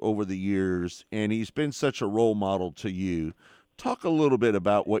you over the years, and he's been such a role model to you. Talk a little bit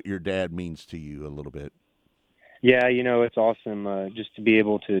about what your dad means to you a little bit. Yeah, it's awesome just to be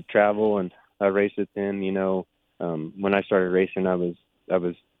able to travel and race with him. When I started racing, I was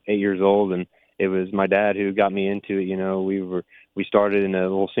 8 years old, and it was my dad who got me into it. We started in a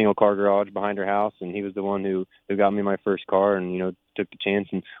little single car garage behind our house, and he was the one who got me my first car, and took the chance,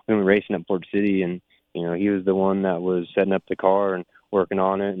 and we went racing at Port City, and he was the one that was setting up the car and working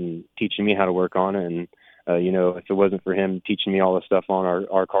on it and teaching me how to work on it. And if it wasn't for him teaching me all the stuff on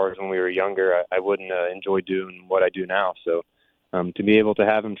our cars when we were younger, I wouldn't enjoy doing what I do now. So to be able to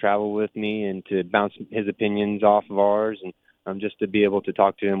have him travel with me and to bounce his opinions off of ours, and just to be able to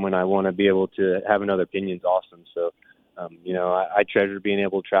talk to him when I want to be able to have another opinion is awesome. So, I treasure being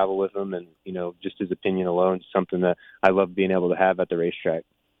able to travel with him, and, just his opinion alone is something that I love being able to have at the racetrack.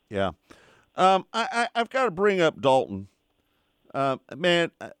 Yeah. I've got to bring up Dalton.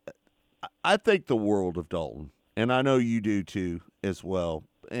 Man, I think the world of Dalton, and I know you do too as well.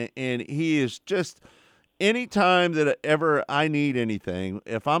 And he is just, anytime that ever I need anything,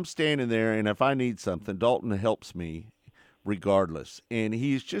 if I'm standing there and if I need something, Dalton helps me regardless. And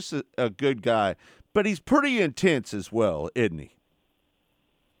he's just a good guy, but he's pretty intense as well, isn't he?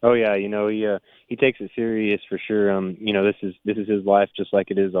 Oh yeah, he takes it serious for sure. This is his life just like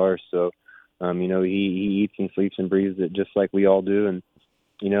it is ours. So, he eats and sleeps and breathes it just like we all do. And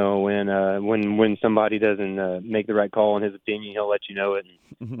when somebody doesn't make the right call in his opinion, he'll let you know it.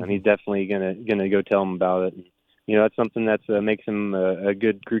 And he's definitely gonna go tell him about it. And, that's something that makes him a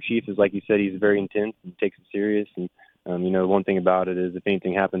good crew chief. Is like you said, he's very intense and takes it serious. And one thing about it is if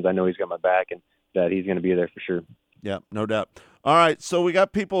anything happens, I know he's got my back and that he's going to be there for sure. Yeah, no doubt. All right, so we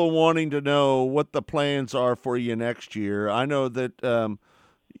got people wanting to know what the plans are for you next year. I know that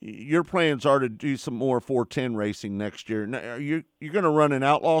your plans are to do some more 410 racing next year. Now, are you're going to run an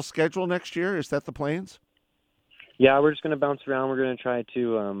outlaw schedule next year? Is that the plans? Yeah, we're just going to bounce around. We're going to try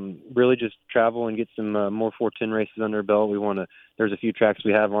to really just travel and get some more 410 races under our belt. There's a few tracks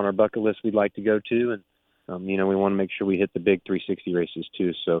we have on our bucket list we'd like to go to, and we want to make sure we hit the big 360 races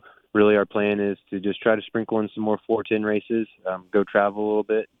too. So really our plan is to just try to sprinkle in some more 410 races, go travel a little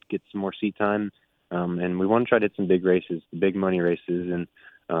bit, get some more seat time. And we want to try to hit some big races, the big money races. And,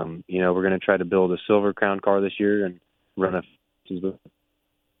 we're going to try to build a Silver Crown car this year and run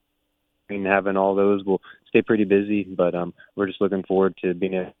and having all those. We'll stay pretty busy, but we're just looking forward to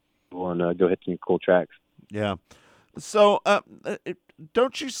being able to go hit some cool tracks. Yeah. So,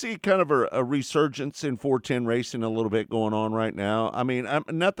 don't you see kind of a resurgence in 410 racing a little bit going on right now? I mean, I'm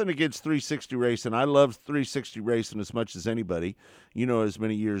nothing against 360 racing. I love 360 racing as much as anybody, as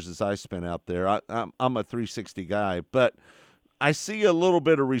many years as I spent out there. I'm a 360 guy, but I see a little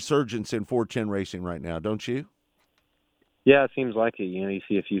bit of resurgence in 410 racing right now, don't you? Yeah, it seems like it. You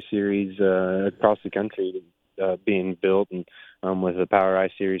see a few series across the country being built, and with the Power I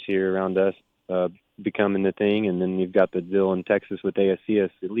series here around us becoming the thing, and then you've got the deal in Texas with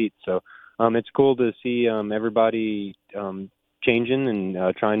ASCS Elite. So it's cool to see everybody changing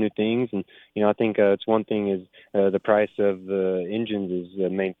and trying new things. And I think it's one thing is the price of the engines is the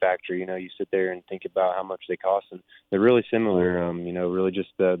main factor. You sit there and think about how much they cost, and they're really similar. Really just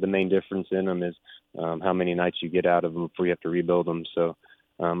the main difference in them is how many nights you get out of them before you have to rebuild them. So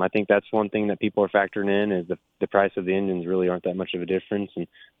I think that's one thing that people are factoring in is the price of the engines really aren't that much of a difference. And,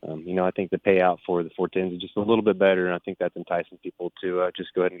 I think the payout for the 410s is just a little bit better, and I think that's enticing people to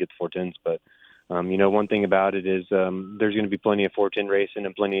just go ahead and get the 410s. But One thing about it is there's going to be plenty of 410 racing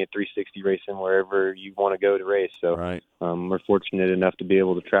and plenty of 360 racing wherever you want to go to race. So right. We're fortunate enough to be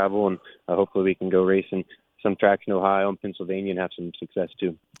able to travel, and hopefully we can go racing some tracks in Ohio and Pennsylvania and have some success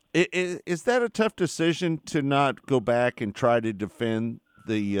too. Is that a tough decision to not go back and try to defend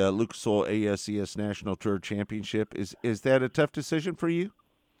the Lucas Oil ASCS National Tour Championship? Is that a tough decision for you?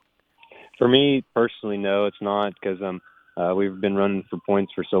 For me personally, no, it's not, because we've been running for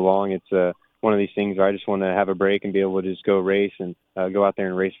points for so long. It's one of these things where I just want to have a break and be able to just go race and go out there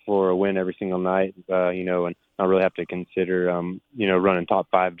and race for a win every single night, and not really have to consider, running top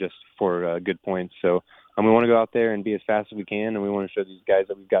 5 just for good points. So we want to go out there and be as fast as we can, and we want to show these guys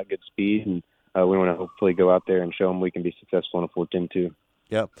that we've got good speed, and we want to hopefully go out there and show them we can be successful in a 410 too.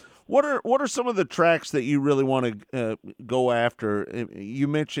 Yeah. What are some of the tracks that you really want to go after? You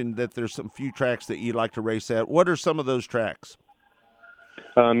mentioned that there's some few tracks that you'd like to race at. What are some of those tracks?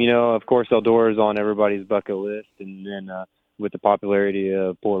 Of course, Eldora is on everybody's bucket list, and then with the popularity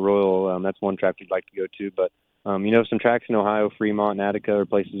of Port Royal, that's one track we'd like to go to. But some tracks in Ohio, Fremont, and Attica are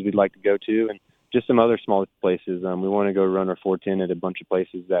places we'd like to go to, and just some other small places. We want to go run our 410 at a bunch of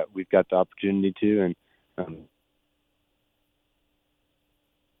places that we've got the opportunity to, and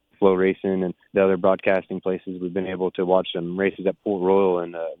Flow Racing and the other broadcasting places. We've been able to watch some races at Port Royal,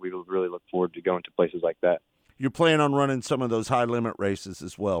 and we really look forward to going to places like that. You're planning on running some of those high-limit races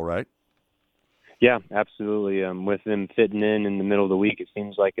as well, right? Yeah, absolutely. With them fitting in the middle of the week, it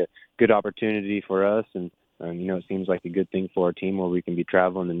seems like a good opportunity for us, and it seems like a good thing for our team where we can be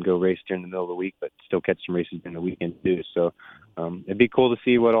traveling and go race during the middle of the week, but still catch some races during the weekend too. So it'd be cool to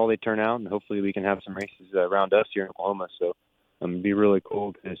see what all they turn out, and hopefully we can have some races around us here in Oklahoma. So it'd be really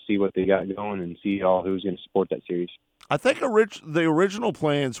cool to see what they got going and see all who's going to support that series. I think the original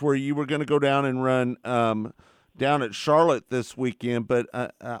plans were you were going to go down and run down at Charlotte this weekend, but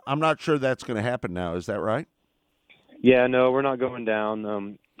I'm not sure that's going to happen now. Is that right? Yeah, no, we're not going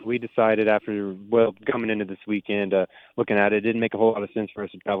down. We decided coming into this weekend, looking at it, it didn't make a whole lot of sense for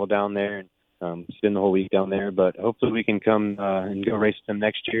us to travel down there and spend the whole week down there. But hopefully we can come and go race with them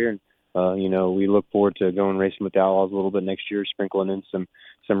next year. And, we look forward to going racing with the Outlaws a little bit next year, sprinkling in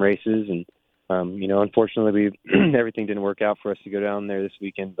some races. And, unfortunately, everything didn't work out for us to go down there this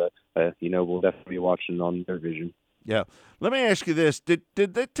weekend. But, we'll definitely be watching on their vision. Yeah. Let me ask you this. Did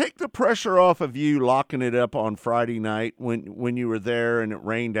they take the pressure off of you locking it up on Friday night when you were there and it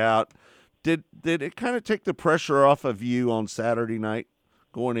rained out? Did it kind of take the pressure off of you on Saturday night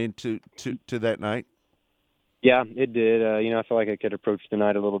going into to that night? Yeah, it did. I feel like I could approach the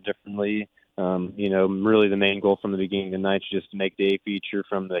night a little differently. Really the main goal from the beginning of the night is just to make the A feature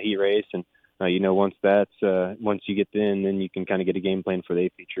from the heat race. And, once you get in, then you can kind of get a game plan for the A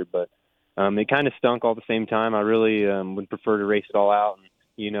feature. But it kind of stunk all at the same time. I really would prefer to race it all out and,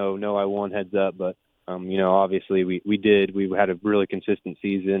 know I won heads up. But, obviously we did. We had a really consistent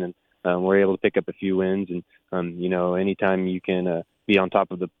season, and we're able to pick up a few wins. And, anytime you can be on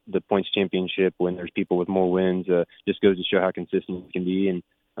top of the points championship when there's people with more wins, just goes to show how consistent you can be. And,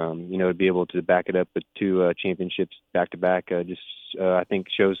 to be able to back it up with 2 championships back-to-back I think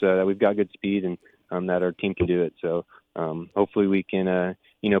shows that we've got good speed and that our team can do it. So hopefully we can,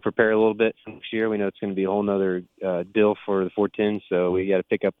 prepare a little bit for next year. We know it's going to be a whole nother deal for the 410, so we got to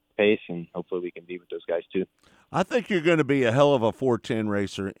pick up the pace, and hopefully we can be with those guys too. I think you're going to be a hell of a 410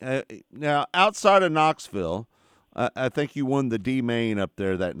 racer. Now, outside of Knoxville, I think you won the D-Main up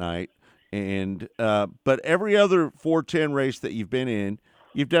there that night, and but every other 410 race that you've been in,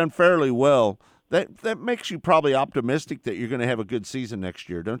 you've done fairly well. That makes you probably optimistic that you're going to have a good season next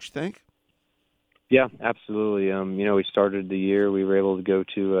year, don't you think? Yeah, absolutely. We started the year, we were able to go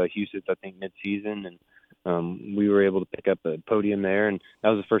to Houston, I think, mid-season, and we were able to pick up a podium there, and that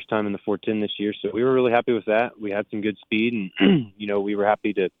was the first time in the 410 this year, so we were really happy with that. We had some good speed, and, we were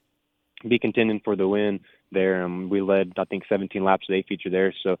happy to be contending for the win there. We led, I think, 17 laps of the A feature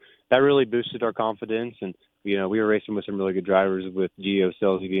there, so that really boosted our confidence, and we were racing with some really good drivers with Gio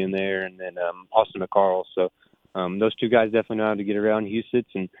Selzy being there, and then Austin McCarl. So those 2 guys definitely know how to get around Houston,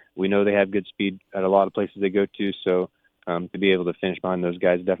 and we know they have good speed at a lot of places they go to. So to be able to finish behind those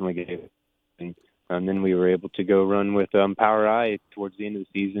guys definitely gave it. And then we were able to go run with Power Eye towards the end of the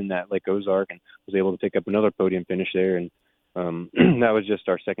season at Lake Ozark, and was able to pick up another podium finish there. And that was just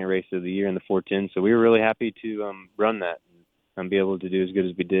our second race of the year in the 410. So we were really happy to run that and be able to do as good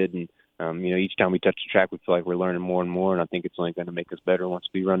as we did. And each time we touch the track, we feel like we're learning more and more, and I think it's only going to make us better once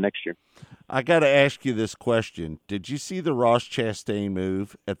we run next year. I got to ask you this question. Did you see the Ross Chastain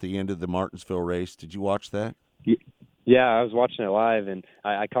move at the end of the Martinsville race? Did you watch that? Yeah, I was watching it live, and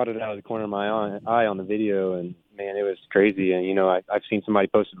I caught it out of the corner of my eye on the video, and man, it was crazy. And I've seen somebody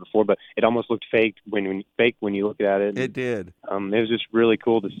post it before, but it almost looked fake when you look at it. It did. It was just really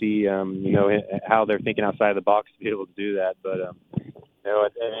cool to see, how they're thinking outside the box to be able to do that. But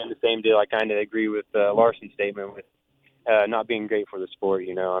and the same deal, I kind of agree with Larson's statement with not being great for the sport.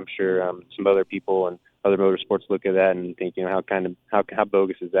 I'm sure some other people and other motorsports look at that and think, how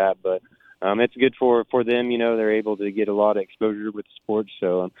bogus is that? But it's good for them. They're able to get a lot of exposure with the sport.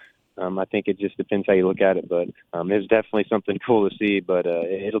 So I think it just depends how you look at it. But it's definitely something cool to see. But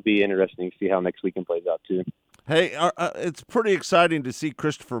it'll be interesting to see how next weekend plays out too. Hey, it's pretty exciting to see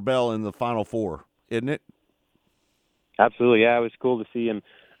Christopher Bell in the Final Four, isn't it? Absolutely, yeah. It was cool to see him.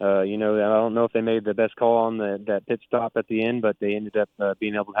 I don't know if they made the best call on that pit stop at the end, but they ended up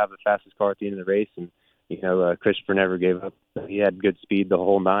being able to have the fastest car at the end of the race. And Christopher never gave up. He had good speed the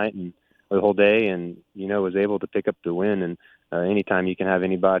whole night and the whole day, and was able to pick up the win. And anytime you can have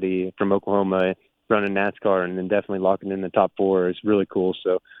anybody from Oklahoma running NASCAR and then definitely locking in the top 4 is really cool.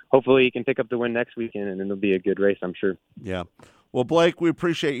 So hopefully he can pick up the win next weekend, and it'll be a good race, I'm sure. Yeah. Well, Blake, we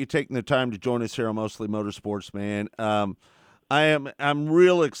appreciate you taking the time to join us here on Mostly Motorsports, man. I'm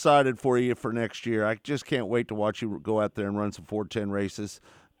real excited for you for next year. I just can't wait to watch you go out there and run some 410 races,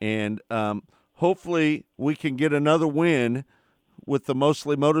 and hopefully we can get another win with the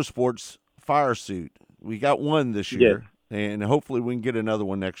Mostly Motorsports fire suit. We got one this year, and hopefully we can get another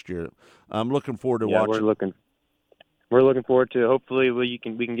one next year. I'm looking forward to watching. We're looking forward to. Hopefully we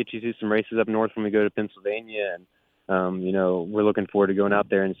can get you to some races up north when we go to Pennsylvania, and we're looking forward to going out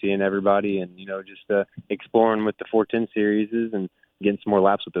there and seeing everybody, and just exploring with the 410 series and getting some more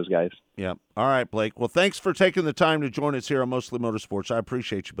laps with those guys. Yeah. All right, Blake. Well, thanks for taking the time to join us here on Mostly Motorsports. I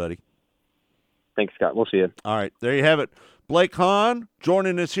appreciate you, buddy. Thanks, Scott. We'll see you. All right, there you have it. Blake Hahn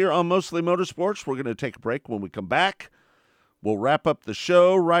joining us here on Mostly Motorsports. We're going to take a break. When we come back, we'll wrap up the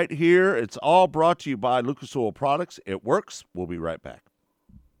show right here. It's all brought to you by Lucas Oil Products. It works. We'll be right back.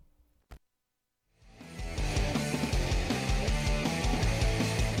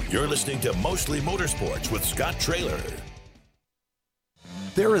 You're listening to Mostly Motorsports with Scott Traylor.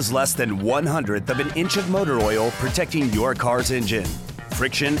 There is less than 1/100th of an inch of motor oil protecting your car's engine.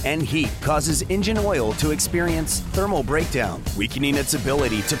 Friction and heat causes engine oil to experience thermal breakdown, weakening its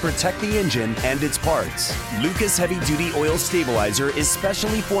ability to protect the engine and its parts. Lucas Heavy Duty Oil Stabilizer is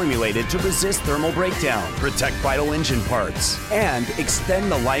specially formulated to resist thermal breakdown, protect vital engine parts, and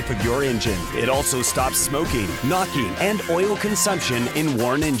extend the life of your engine. It also stops smoking, knocking, and oil consumption in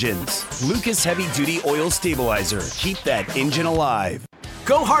worn engines. Lucas Heavy Duty Oil Stabilizer. Keep that engine alive.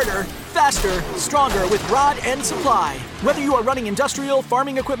 Go harder, faster, stronger with Rod End Supply. Whether you are running industrial,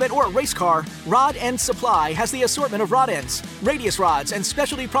 farming equipment, or a race car, Rod End Supply has the assortment of rod ends, radius rods, and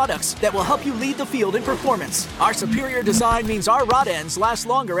specialty products that will help you lead the field in performance. Our superior design means our rod ends last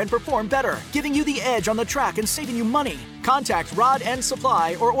longer and perform better, giving you the edge on the track and saving you money. Contact Rod End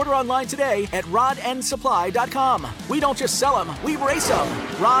Supply or order online today at rodendsupply.com. We don't just sell them, we race them.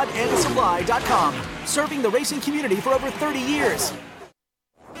 rodendsupply.com. Serving the racing community for over 30 years.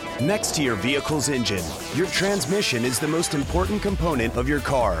 Next to your vehicle's engine, your transmission is the most important component of your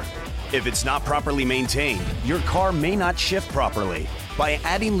car. If it's not properly maintained, your car may not shift properly. By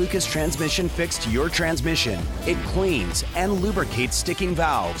adding Lucas Transmission Fix to your transmission, it cleans and lubricates sticking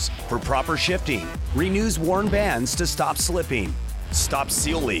valves for proper shifting, renews worn bands to stop slipping, stops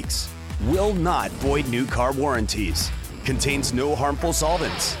seal leaks, will not void new car warranties, contains no harmful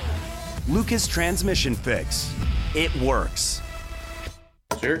solvents. Lucas Transmission Fix. It works.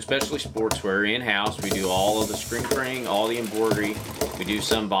 Sure, especially sportswear in-house. We do all of the screen printing, all the embroidery. We do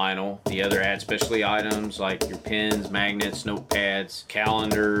some vinyl. The other ad specialty items like your pens, magnets, notepads,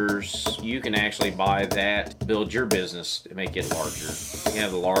 calendars. You can actually buy that, build your business to make it larger. We have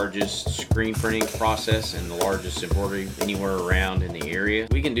the largest screen printing process and the largest embroidery anywhere around in the area.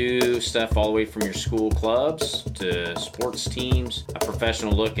 We can do stuff all the way from your school clubs to sports teams, a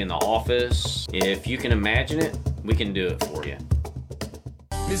professional look in the office. If you can imagine it, we can do it for you.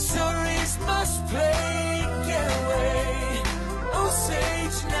 Missouri's must play getaway.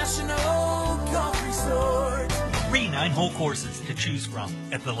 Osage National Golf Resort. 3 9-hole courses to choose from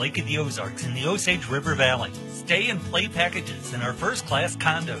at the Lake of the Ozarks in the Osage River Valley. Stay and play packages in our first-class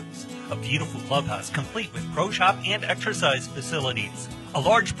condos. A beautiful clubhouse complete with pro shop and exercise facilities. A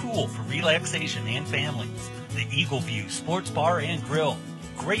large pool for relaxation and families. The Eagle View Sports Bar and Grill.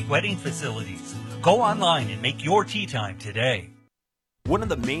 Great wedding facilities. Go online and make your tee time today. One of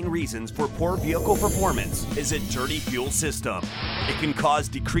the main reasons for poor vehicle performance is a dirty fuel system. It can cause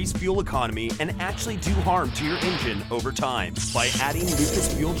decreased fuel economy and actually do harm to your engine over time. By adding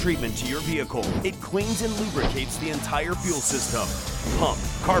Lucas Fuel Treatment to your vehicle, it cleans and lubricates the entire fuel system. Pump,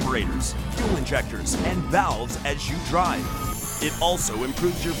 carburetors, fuel injectors, and valves as you drive. It also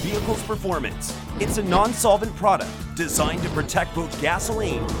improves your vehicle's performance. It's a non-solvent product designed to protect both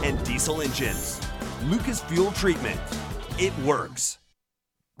gasoline and diesel engines. Lucas Fuel Treatment. It works.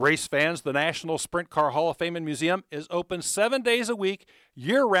 Race fans, the National Sprint Car Hall of Fame and Museum is open 7 days a week,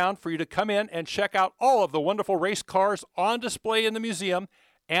 year-round, for you to come in and check out all of the wonderful race cars on display in the museum,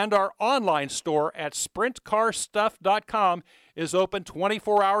 and our online store at sprintcarstuff.com is open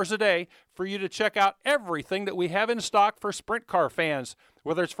 24 hours a day for you to check out everything that we have in stock for sprint car fans.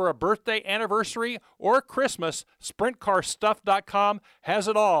 Whether it's for a birthday, anniversary, or Christmas, sprintcarstuff.com has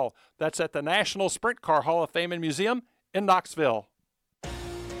it all. That's at the National Sprint Car Hall of Fame and Museum in Knoxville.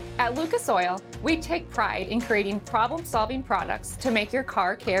 At Lucas Oil, we take pride in creating problem-solving products to make your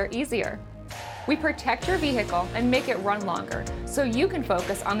car care easier. We protect your vehicle and make it run longer so you can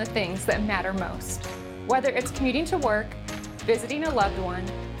focus on the things that matter most. Whether it's commuting to work, visiting a loved one,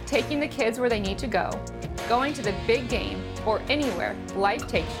 taking the kids where they need to go, going to the big game, or anywhere life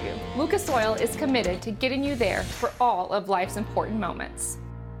takes you, Lucas Oil is committed to getting you there for all of life's important moments.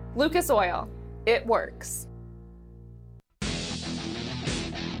 Lucas Oil, it works.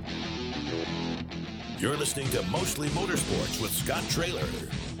 You're listening to Mostly Motorsports with Scott Traylor.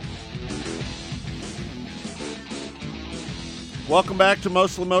 Welcome back to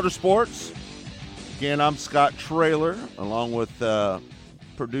Mostly Motorsports. Again, I'm Scott Traylor, along with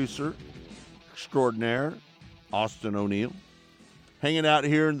producer extraordinaire Austin O'Neill, hanging out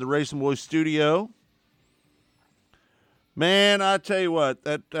here in the RacinBoys studio. Man, I tell you what,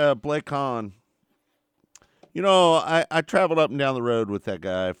 that Blake Hahn, you know, I traveled up and down the road with that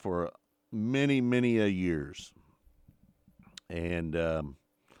guy for many years. And,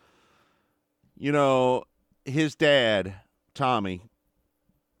 you know, his dad, Tommy,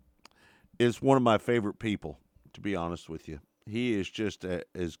 is one of my favorite people, to be honest with you. He is just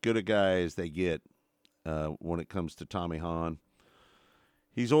as good a guy as they get when it comes to Tommy Hahn.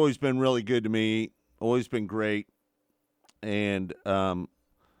 He's always been really good to me, always been great. And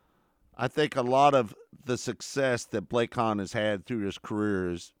I think a lot of the success that Blake Hahn has had through his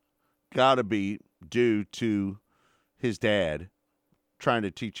career has got to be due to his dad trying to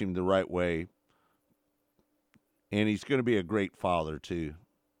teach him the right way. And he's going to be a great father, too.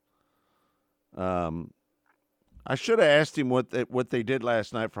 I should have asked him what they did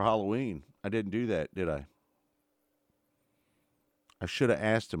last night for Halloween. I didn't do that, did I? I should have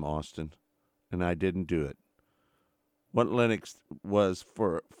asked him, Austin, and I didn't do it. What Lennox was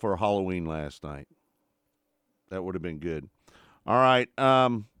for Halloween last night. That would have been good. All right.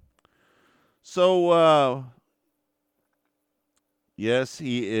 So, yes,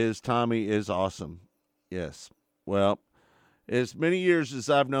 he is. Tommy is awesome. Yes. Well, as many years as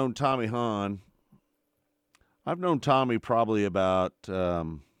I've known Tommy Hahn, I've known Tommy probably about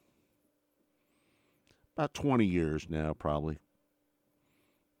 20 years now, probably.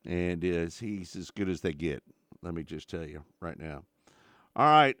 And he's as good as they get. Let me just tell you right now. All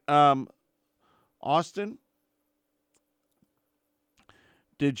right. Austin,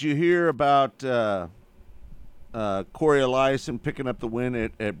 did you hear about Corey Eliason picking up the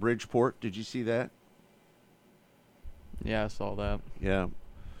win at Bridgeport? Did you see that? Yeah, I saw that. Yeah.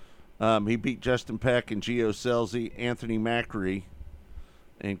 He beat Justin Peck and Gio Scelzi, Anthony Macri,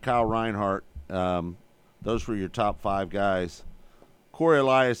 and Kyle Reinhardt. Those were your top 5 guys. Corey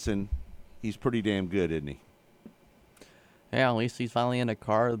Eliason, he's pretty damn good, isn't he? Yeah, at least he's finally in a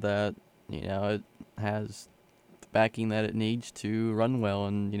car that, you know, it has the backing that it needs to run well.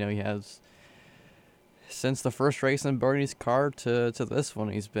 And, you know, he has, since the first race in Bernie's car to this one,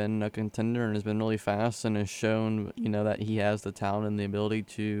 he's been a contender and has been really fast and has shown, you know, that he has the talent and the ability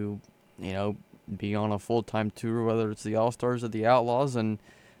to, you know, be on a full-time tour, whether it's the All-Stars or the Outlaws. And,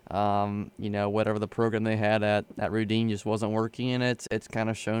 you know, whatever the program they had at Rudine just wasn't working, and it's kind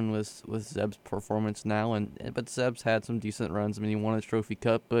of shown with Zeb's performance now. But Zeb's had some decent runs. I mean, he won a Trophy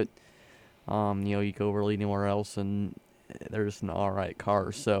Cup, but you know, you go really anywhere else and there's an all right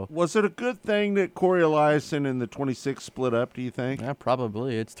car. So was it a good thing that Corey Eliason and the 26 split up? Do you think? Yeah,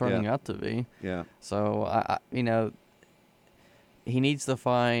 probably. It's turning out to be. Yeah. So I you know, he needs to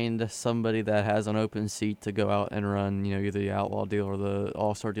find somebody that has an open seat to go out and run, you know, either the Outlaw deal or the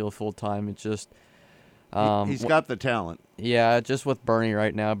All-Star deal full time. It's just he's got the talent. Yeah, just with Bernie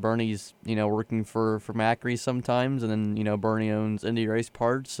right now. Bernie's, you know, working for Macri sometimes, and then, you know, Bernie owns Indy Race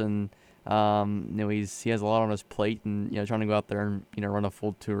Parts, and he has a lot on his plate, and trying to go out there and run a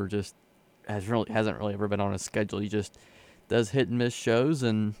full tour just hasn't really ever been on his schedule. He just does hit and miss shows,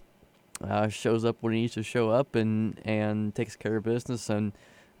 and shows up when he needs to show up, and takes care of business, and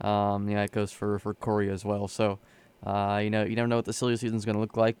it goes for Corey as well. So you never know what the silly season is going to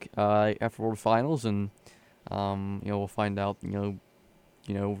look like after World Finals, and we'll find out when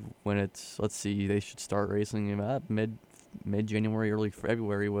it's, let's see, they should start racing him up mid-January, early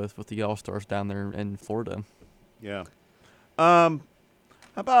February with the All-Stars down there in Florida. Yeah. How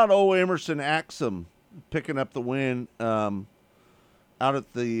about old Emerson Axum picking up the win out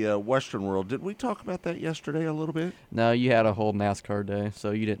at the Western World? Did we talk about that yesterday a little bit? No, you had a whole NASCAR day,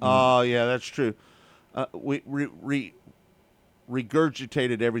 so you didn't. Oh, yeah, that's true. We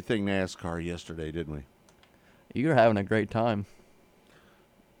regurgitated everything NASCAR yesterday, didn't we? You were having a great time.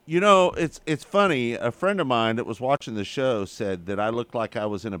 It's funny. A friend of mine that was watching the show said that I looked like I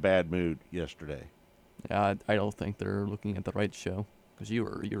was in a bad mood yesterday. Yeah, I don't think they're looking at the right show, because you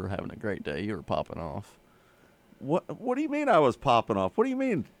were having a great day. You were popping off. What do you mean I was popping off? What do you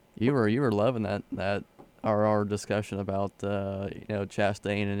mean? You were loving that our discussion about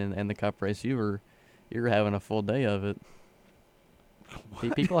Chastain and the Cup race. You were having a full day of it.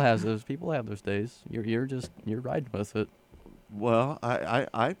 What? People have those days. You're riding with it. Well,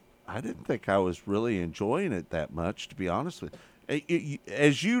 I didn't think I was really enjoying it that much, to be honest with you.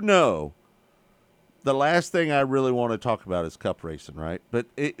 As you know, the last thing I really want to talk about is Cup racing, right? But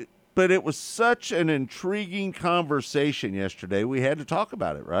it was such an intriguing conversation yesterday. We had to talk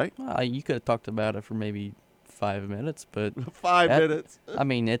about it, right? You could have talked about it for maybe 5 minutes, but 5 minutes. I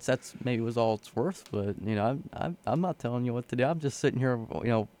mean, that's maybe was all it's worth. But I'm not telling you what to do. I'm just sitting here,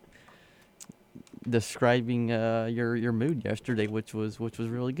 describing your mood yesterday, which was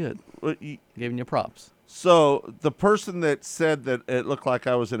really good. Giving you props. So the person that said that it looked like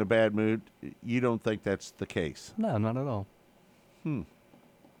I was in a bad mood, you don't think that's the case? No, not at all. Well,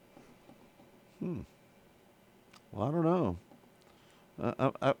 I don't know.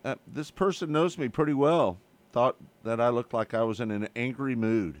 This person knows me pretty well. Thought that I looked like I was in an angry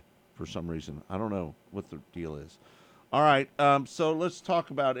mood for some reason. I don't know what the deal is. All right, so let's talk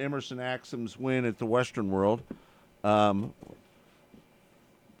about Emerson Axum's win at the Western World. That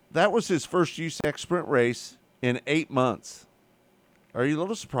was his first USAC sprint race in 8 months. Are you a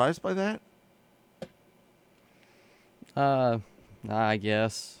little surprised by that? I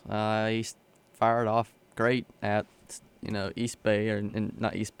guess. He fired off great at, East Bay, and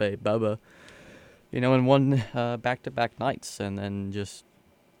not East Bay, Bubba, and won back-to-back nights, and then just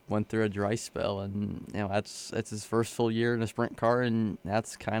went through a dry spell, and that's his first full year in a sprint car, and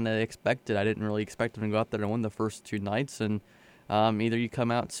that's kind of expected. I didn't really expect him to go out there and win the first 2 nights, and either you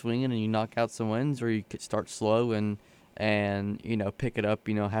come out swinging and you knock out some wins, or you could start slow and pick it up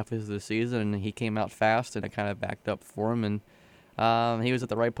halfway through the season. And he came out fast, and it kind of backed up for him, and he was at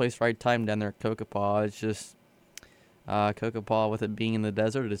the right place, right time down there at Kokopah. It's just Kokopah, with it being in the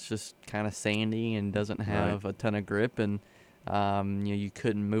desert, it's just kind of sandy and doesn't have a ton of grip, and you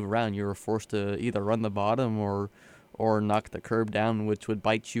couldn't move around. You were forced to either run the bottom or knock the curb down, which would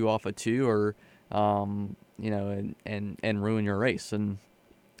bite you off a 2, or and ruin your race. And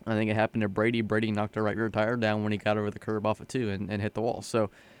I think it happened to Brady. Brady knocked the right rear tire down when he got over the curb off a 2 and hit the wall. So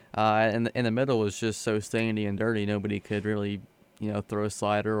in the middle was just so sandy and dirty, nobody could really throw a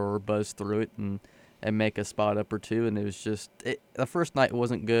slider or buzz through it and make a spot up or 2. And it was just the first night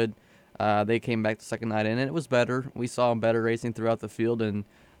wasn't good. They came back the second night in, and it was better. We saw better racing throughout the field, and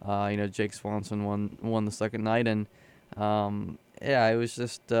Jake Swanson won the second night, and it was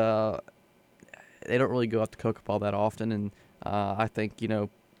just they don't really go up to Kokopah that often, and I think the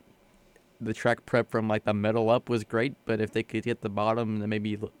track prep from like the middle up was great, but if they could get the bottom, then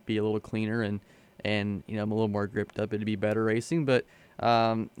maybe be a little cleaner and a little more gripped up, it'd be better racing. But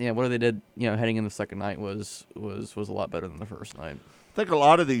what they did heading in the second night was a lot better than the first night. I think a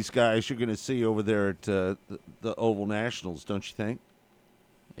lot of these guys you're going to see over there at the Oval Nationals, don't you think?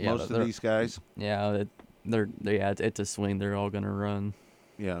 Yeah, most of these guys. Yeah, it's a swing. They're all going to run.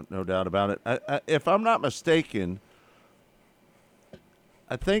 Yeah, no doubt about it. If I'm not mistaken,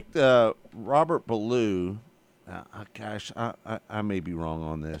 I think Robert Ballou. Gosh, I may be wrong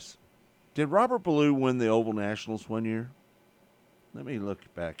on this. Did Robert Ballou win the Oval Nationals one year? Let me look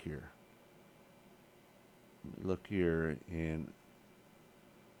back here. And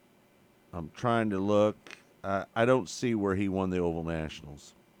I'm trying to look. I don't see where he won the Oval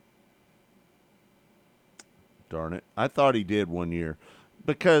Nationals. Darn it. I thought he did one year.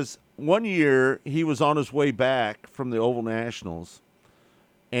 Because one year he was on his way back from the Oval Nationals,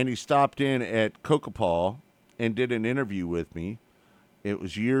 and he stopped in at Kokopah and did an interview with me. It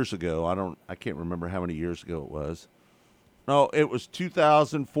was years ago. I can't remember how many years ago it was. No, it was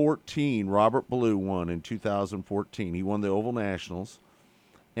 2014. Robert Ballou won in 2014. He won the Oval Nationals.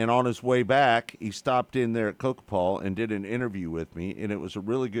 And on his way back, he stopped in there at Kokopall and did an interview with me, and it was a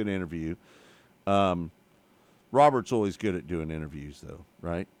really good interview. Robert's always good at doing interviews, though,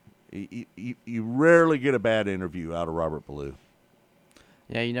 right? You rarely get a bad interview out of Robert Ballou.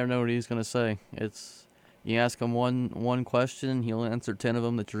 Yeah, you never know what he's going to say. You ask him one question, he'll answer 10 of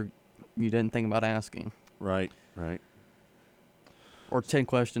them that you didn't think about asking. Right. Or 10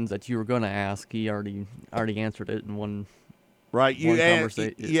 questions that you were going to ask, he already answered it in one. Right, you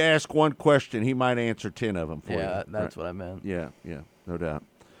ask one question, he might answer 10 of them for you. Yeah, that's what I meant. Yeah, no doubt.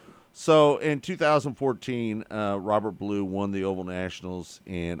 So in 2014, Robert Ballou won the Oval Nationals,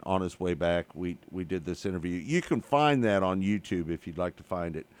 and on his way back, we did this interview. You can find that on YouTube if you'd like to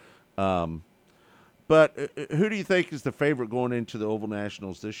find it. But who do you think is the favorite going into the Oval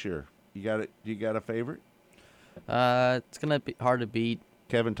Nationals this year? You got a favorite? It's gonna be hard to beat.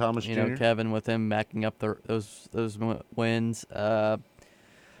 Kevin Thomas Jr.? Kevin with him backing up those wins.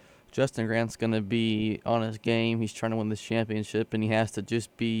 Justin Grant's going to be on his game. He's trying to win this championship, and he has to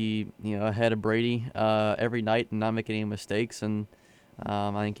just be ahead of Brady every night and not make any mistakes. And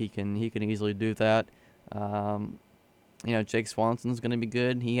I think he can easily do that. Jake Swanson's going to be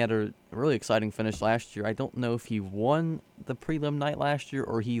good. He had a really exciting finish last year. I don't know if he won the prelim night last year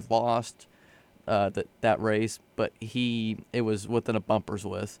or he lost that race, but it was within a bumper's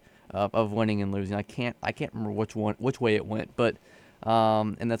width of winning and losing. I can't remember which way it went, but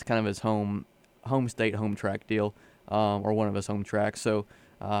and that's kind of his home state, home track deal, or one of his home tracks. So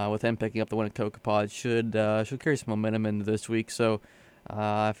with him picking up the win at Kokopall, should carry some momentum into this week. So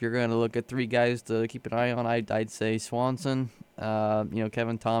if you're going to look at three guys to keep an eye on, I'd say Swanson,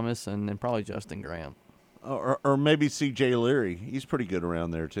 Kevin Thomas, and probably Justin Grant. Or maybe C.J. Leary. He's pretty good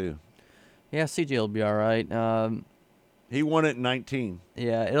around there too. Yeah, CJ will be all right. He won it in 19.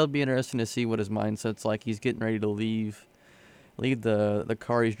 Yeah, it'll be interesting to see what his mindset's like. He's getting ready to leave the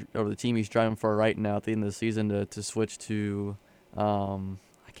car or the team he's driving for right now at the end of the season to switch to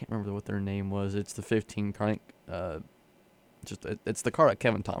I can't remember what their name was. It's the 15 car. It's the car that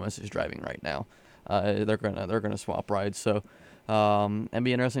Kevin Thomas is driving right now. They're gonna swap rides. So it'd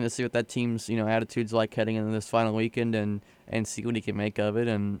be interesting to see what that team's attitude's like heading into this final weekend and see what he can make of it,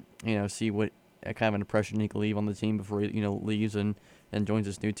 and see what kind of an impression he can leave on the team before he leaves and joins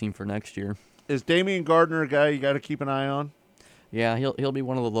this new team for next year. Is Damian Gardner a guy you got to keep an eye on? Yeah, he'll be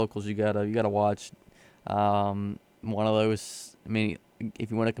one of the locals you gotta watch. One of those. I mean, if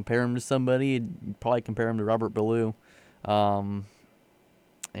you want to compare him to somebody, you'd probably compare him to Robert Ballou.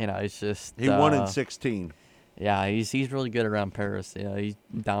 It's just he won in 16. Yeah, he's really good around Paris. Yeah, he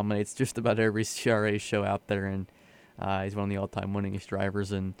dominates just about every CRA show out there, and he's one of the all-time winningest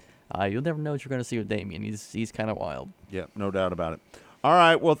drivers. And you'll never know what you're going to see with Damian. He's kind of wild. Yeah, no doubt about it. All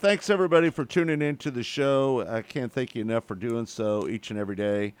right, well, thanks everybody for tuning in to the show. I can't thank you enough for doing so each and every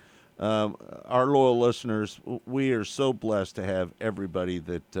day. Our loyal listeners, we are so blessed to have everybody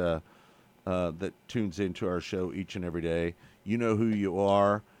that tunes into our show each and every day. You know who you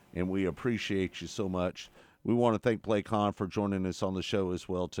are, and we appreciate you so much. We want to thank Blake Hahn for joining us on the show as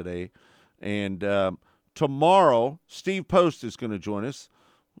well today. And tomorrow, Steve Post is going to join us.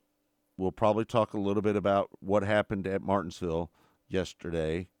 We'll probably talk a little bit about what happened at Martinsville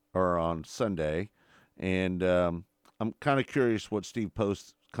yesterday or on Sunday. And I'm kind of curious what Steve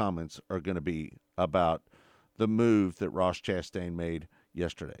Post's comments are going to be about the move that Ross Chastain made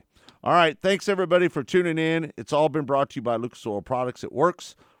yesterday. All right, thanks everybody for tuning in. It's all been brought to you by Lucas Oil Products. It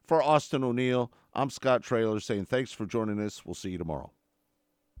works. For Austin O'Neill, I'm Scott Traylor saying thanks for joining us. We'll see you tomorrow.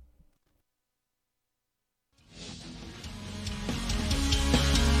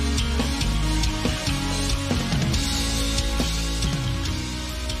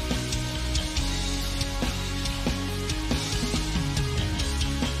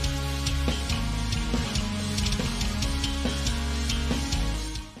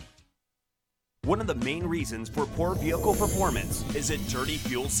 One of the main reasons for poor vehicle performance is a dirty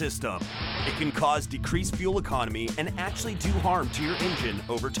fuel system. It can cause decreased fuel economy and actually do harm to your engine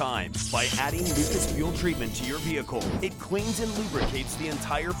over time. By adding Lucas fuel treatment to your vehicle, it cleans and lubricates the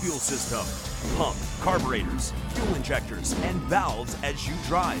entire fuel system, pump, carburetors, fuel injectors, and valves as you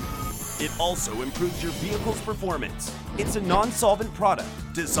drive. It also improves your vehicle's performance. It's a non-solvent product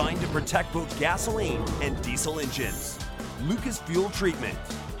designed to protect both gasoline and diesel engines. Lucas fuel treatment.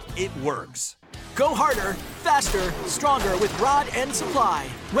 It works. Go harder, faster. faster, stronger with Rod End Supply.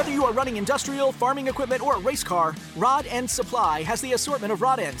 Whether you are running industrial, farming equipment, or a race car, Rod End Supply has the assortment of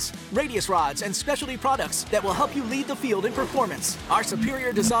rod ends, radius rods, and specialty products that will help you lead the field in performance. Our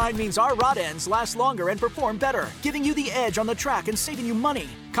superior design means our rod ends last longer and perform better, giving you the edge on the track and saving you money.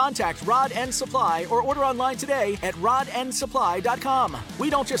 Contact Rod End Supply or order online today at rodendsupply.com. We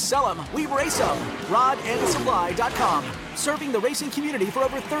don't just sell them, we race them. rodendsupply.com. Serving the racing community for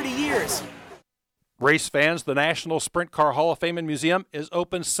over 30 years. Race fans, the National Sprint Car Hall of Fame and Museum is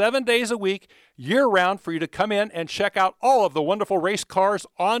open 7 days a week, year-round, for you to come in and check out all of the wonderful race cars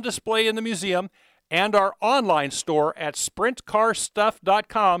on display in the museum. And our online store at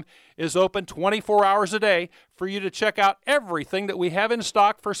sprintcarstuff.com is open 24 hours a day for you to check out everything that we have in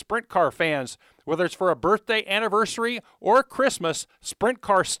stock for sprint car fans. Whether it's for a birthday, anniversary, or Christmas,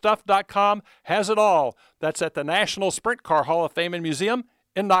 sprintcarstuff.com has it all. That's at the National Sprint Car Hall of Fame and Museum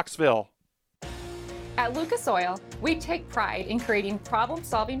in Knoxville. At Lucas Oil, we take pride in creating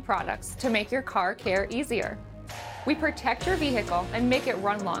problem-solving products to make your car care easier. We protect your vehicle and make it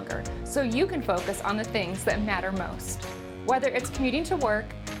run longer so you can focus on the things that matter most. Whether it's commuting to work,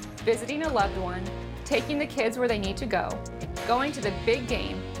 visiting a loved one, taking the kids where they need to go, going to the big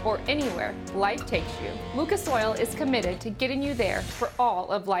game, or anywhere life takes you, Lucas Oil is committed to getting you there for all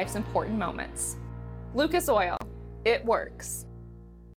of life's important moments. Lucas Oil, it works.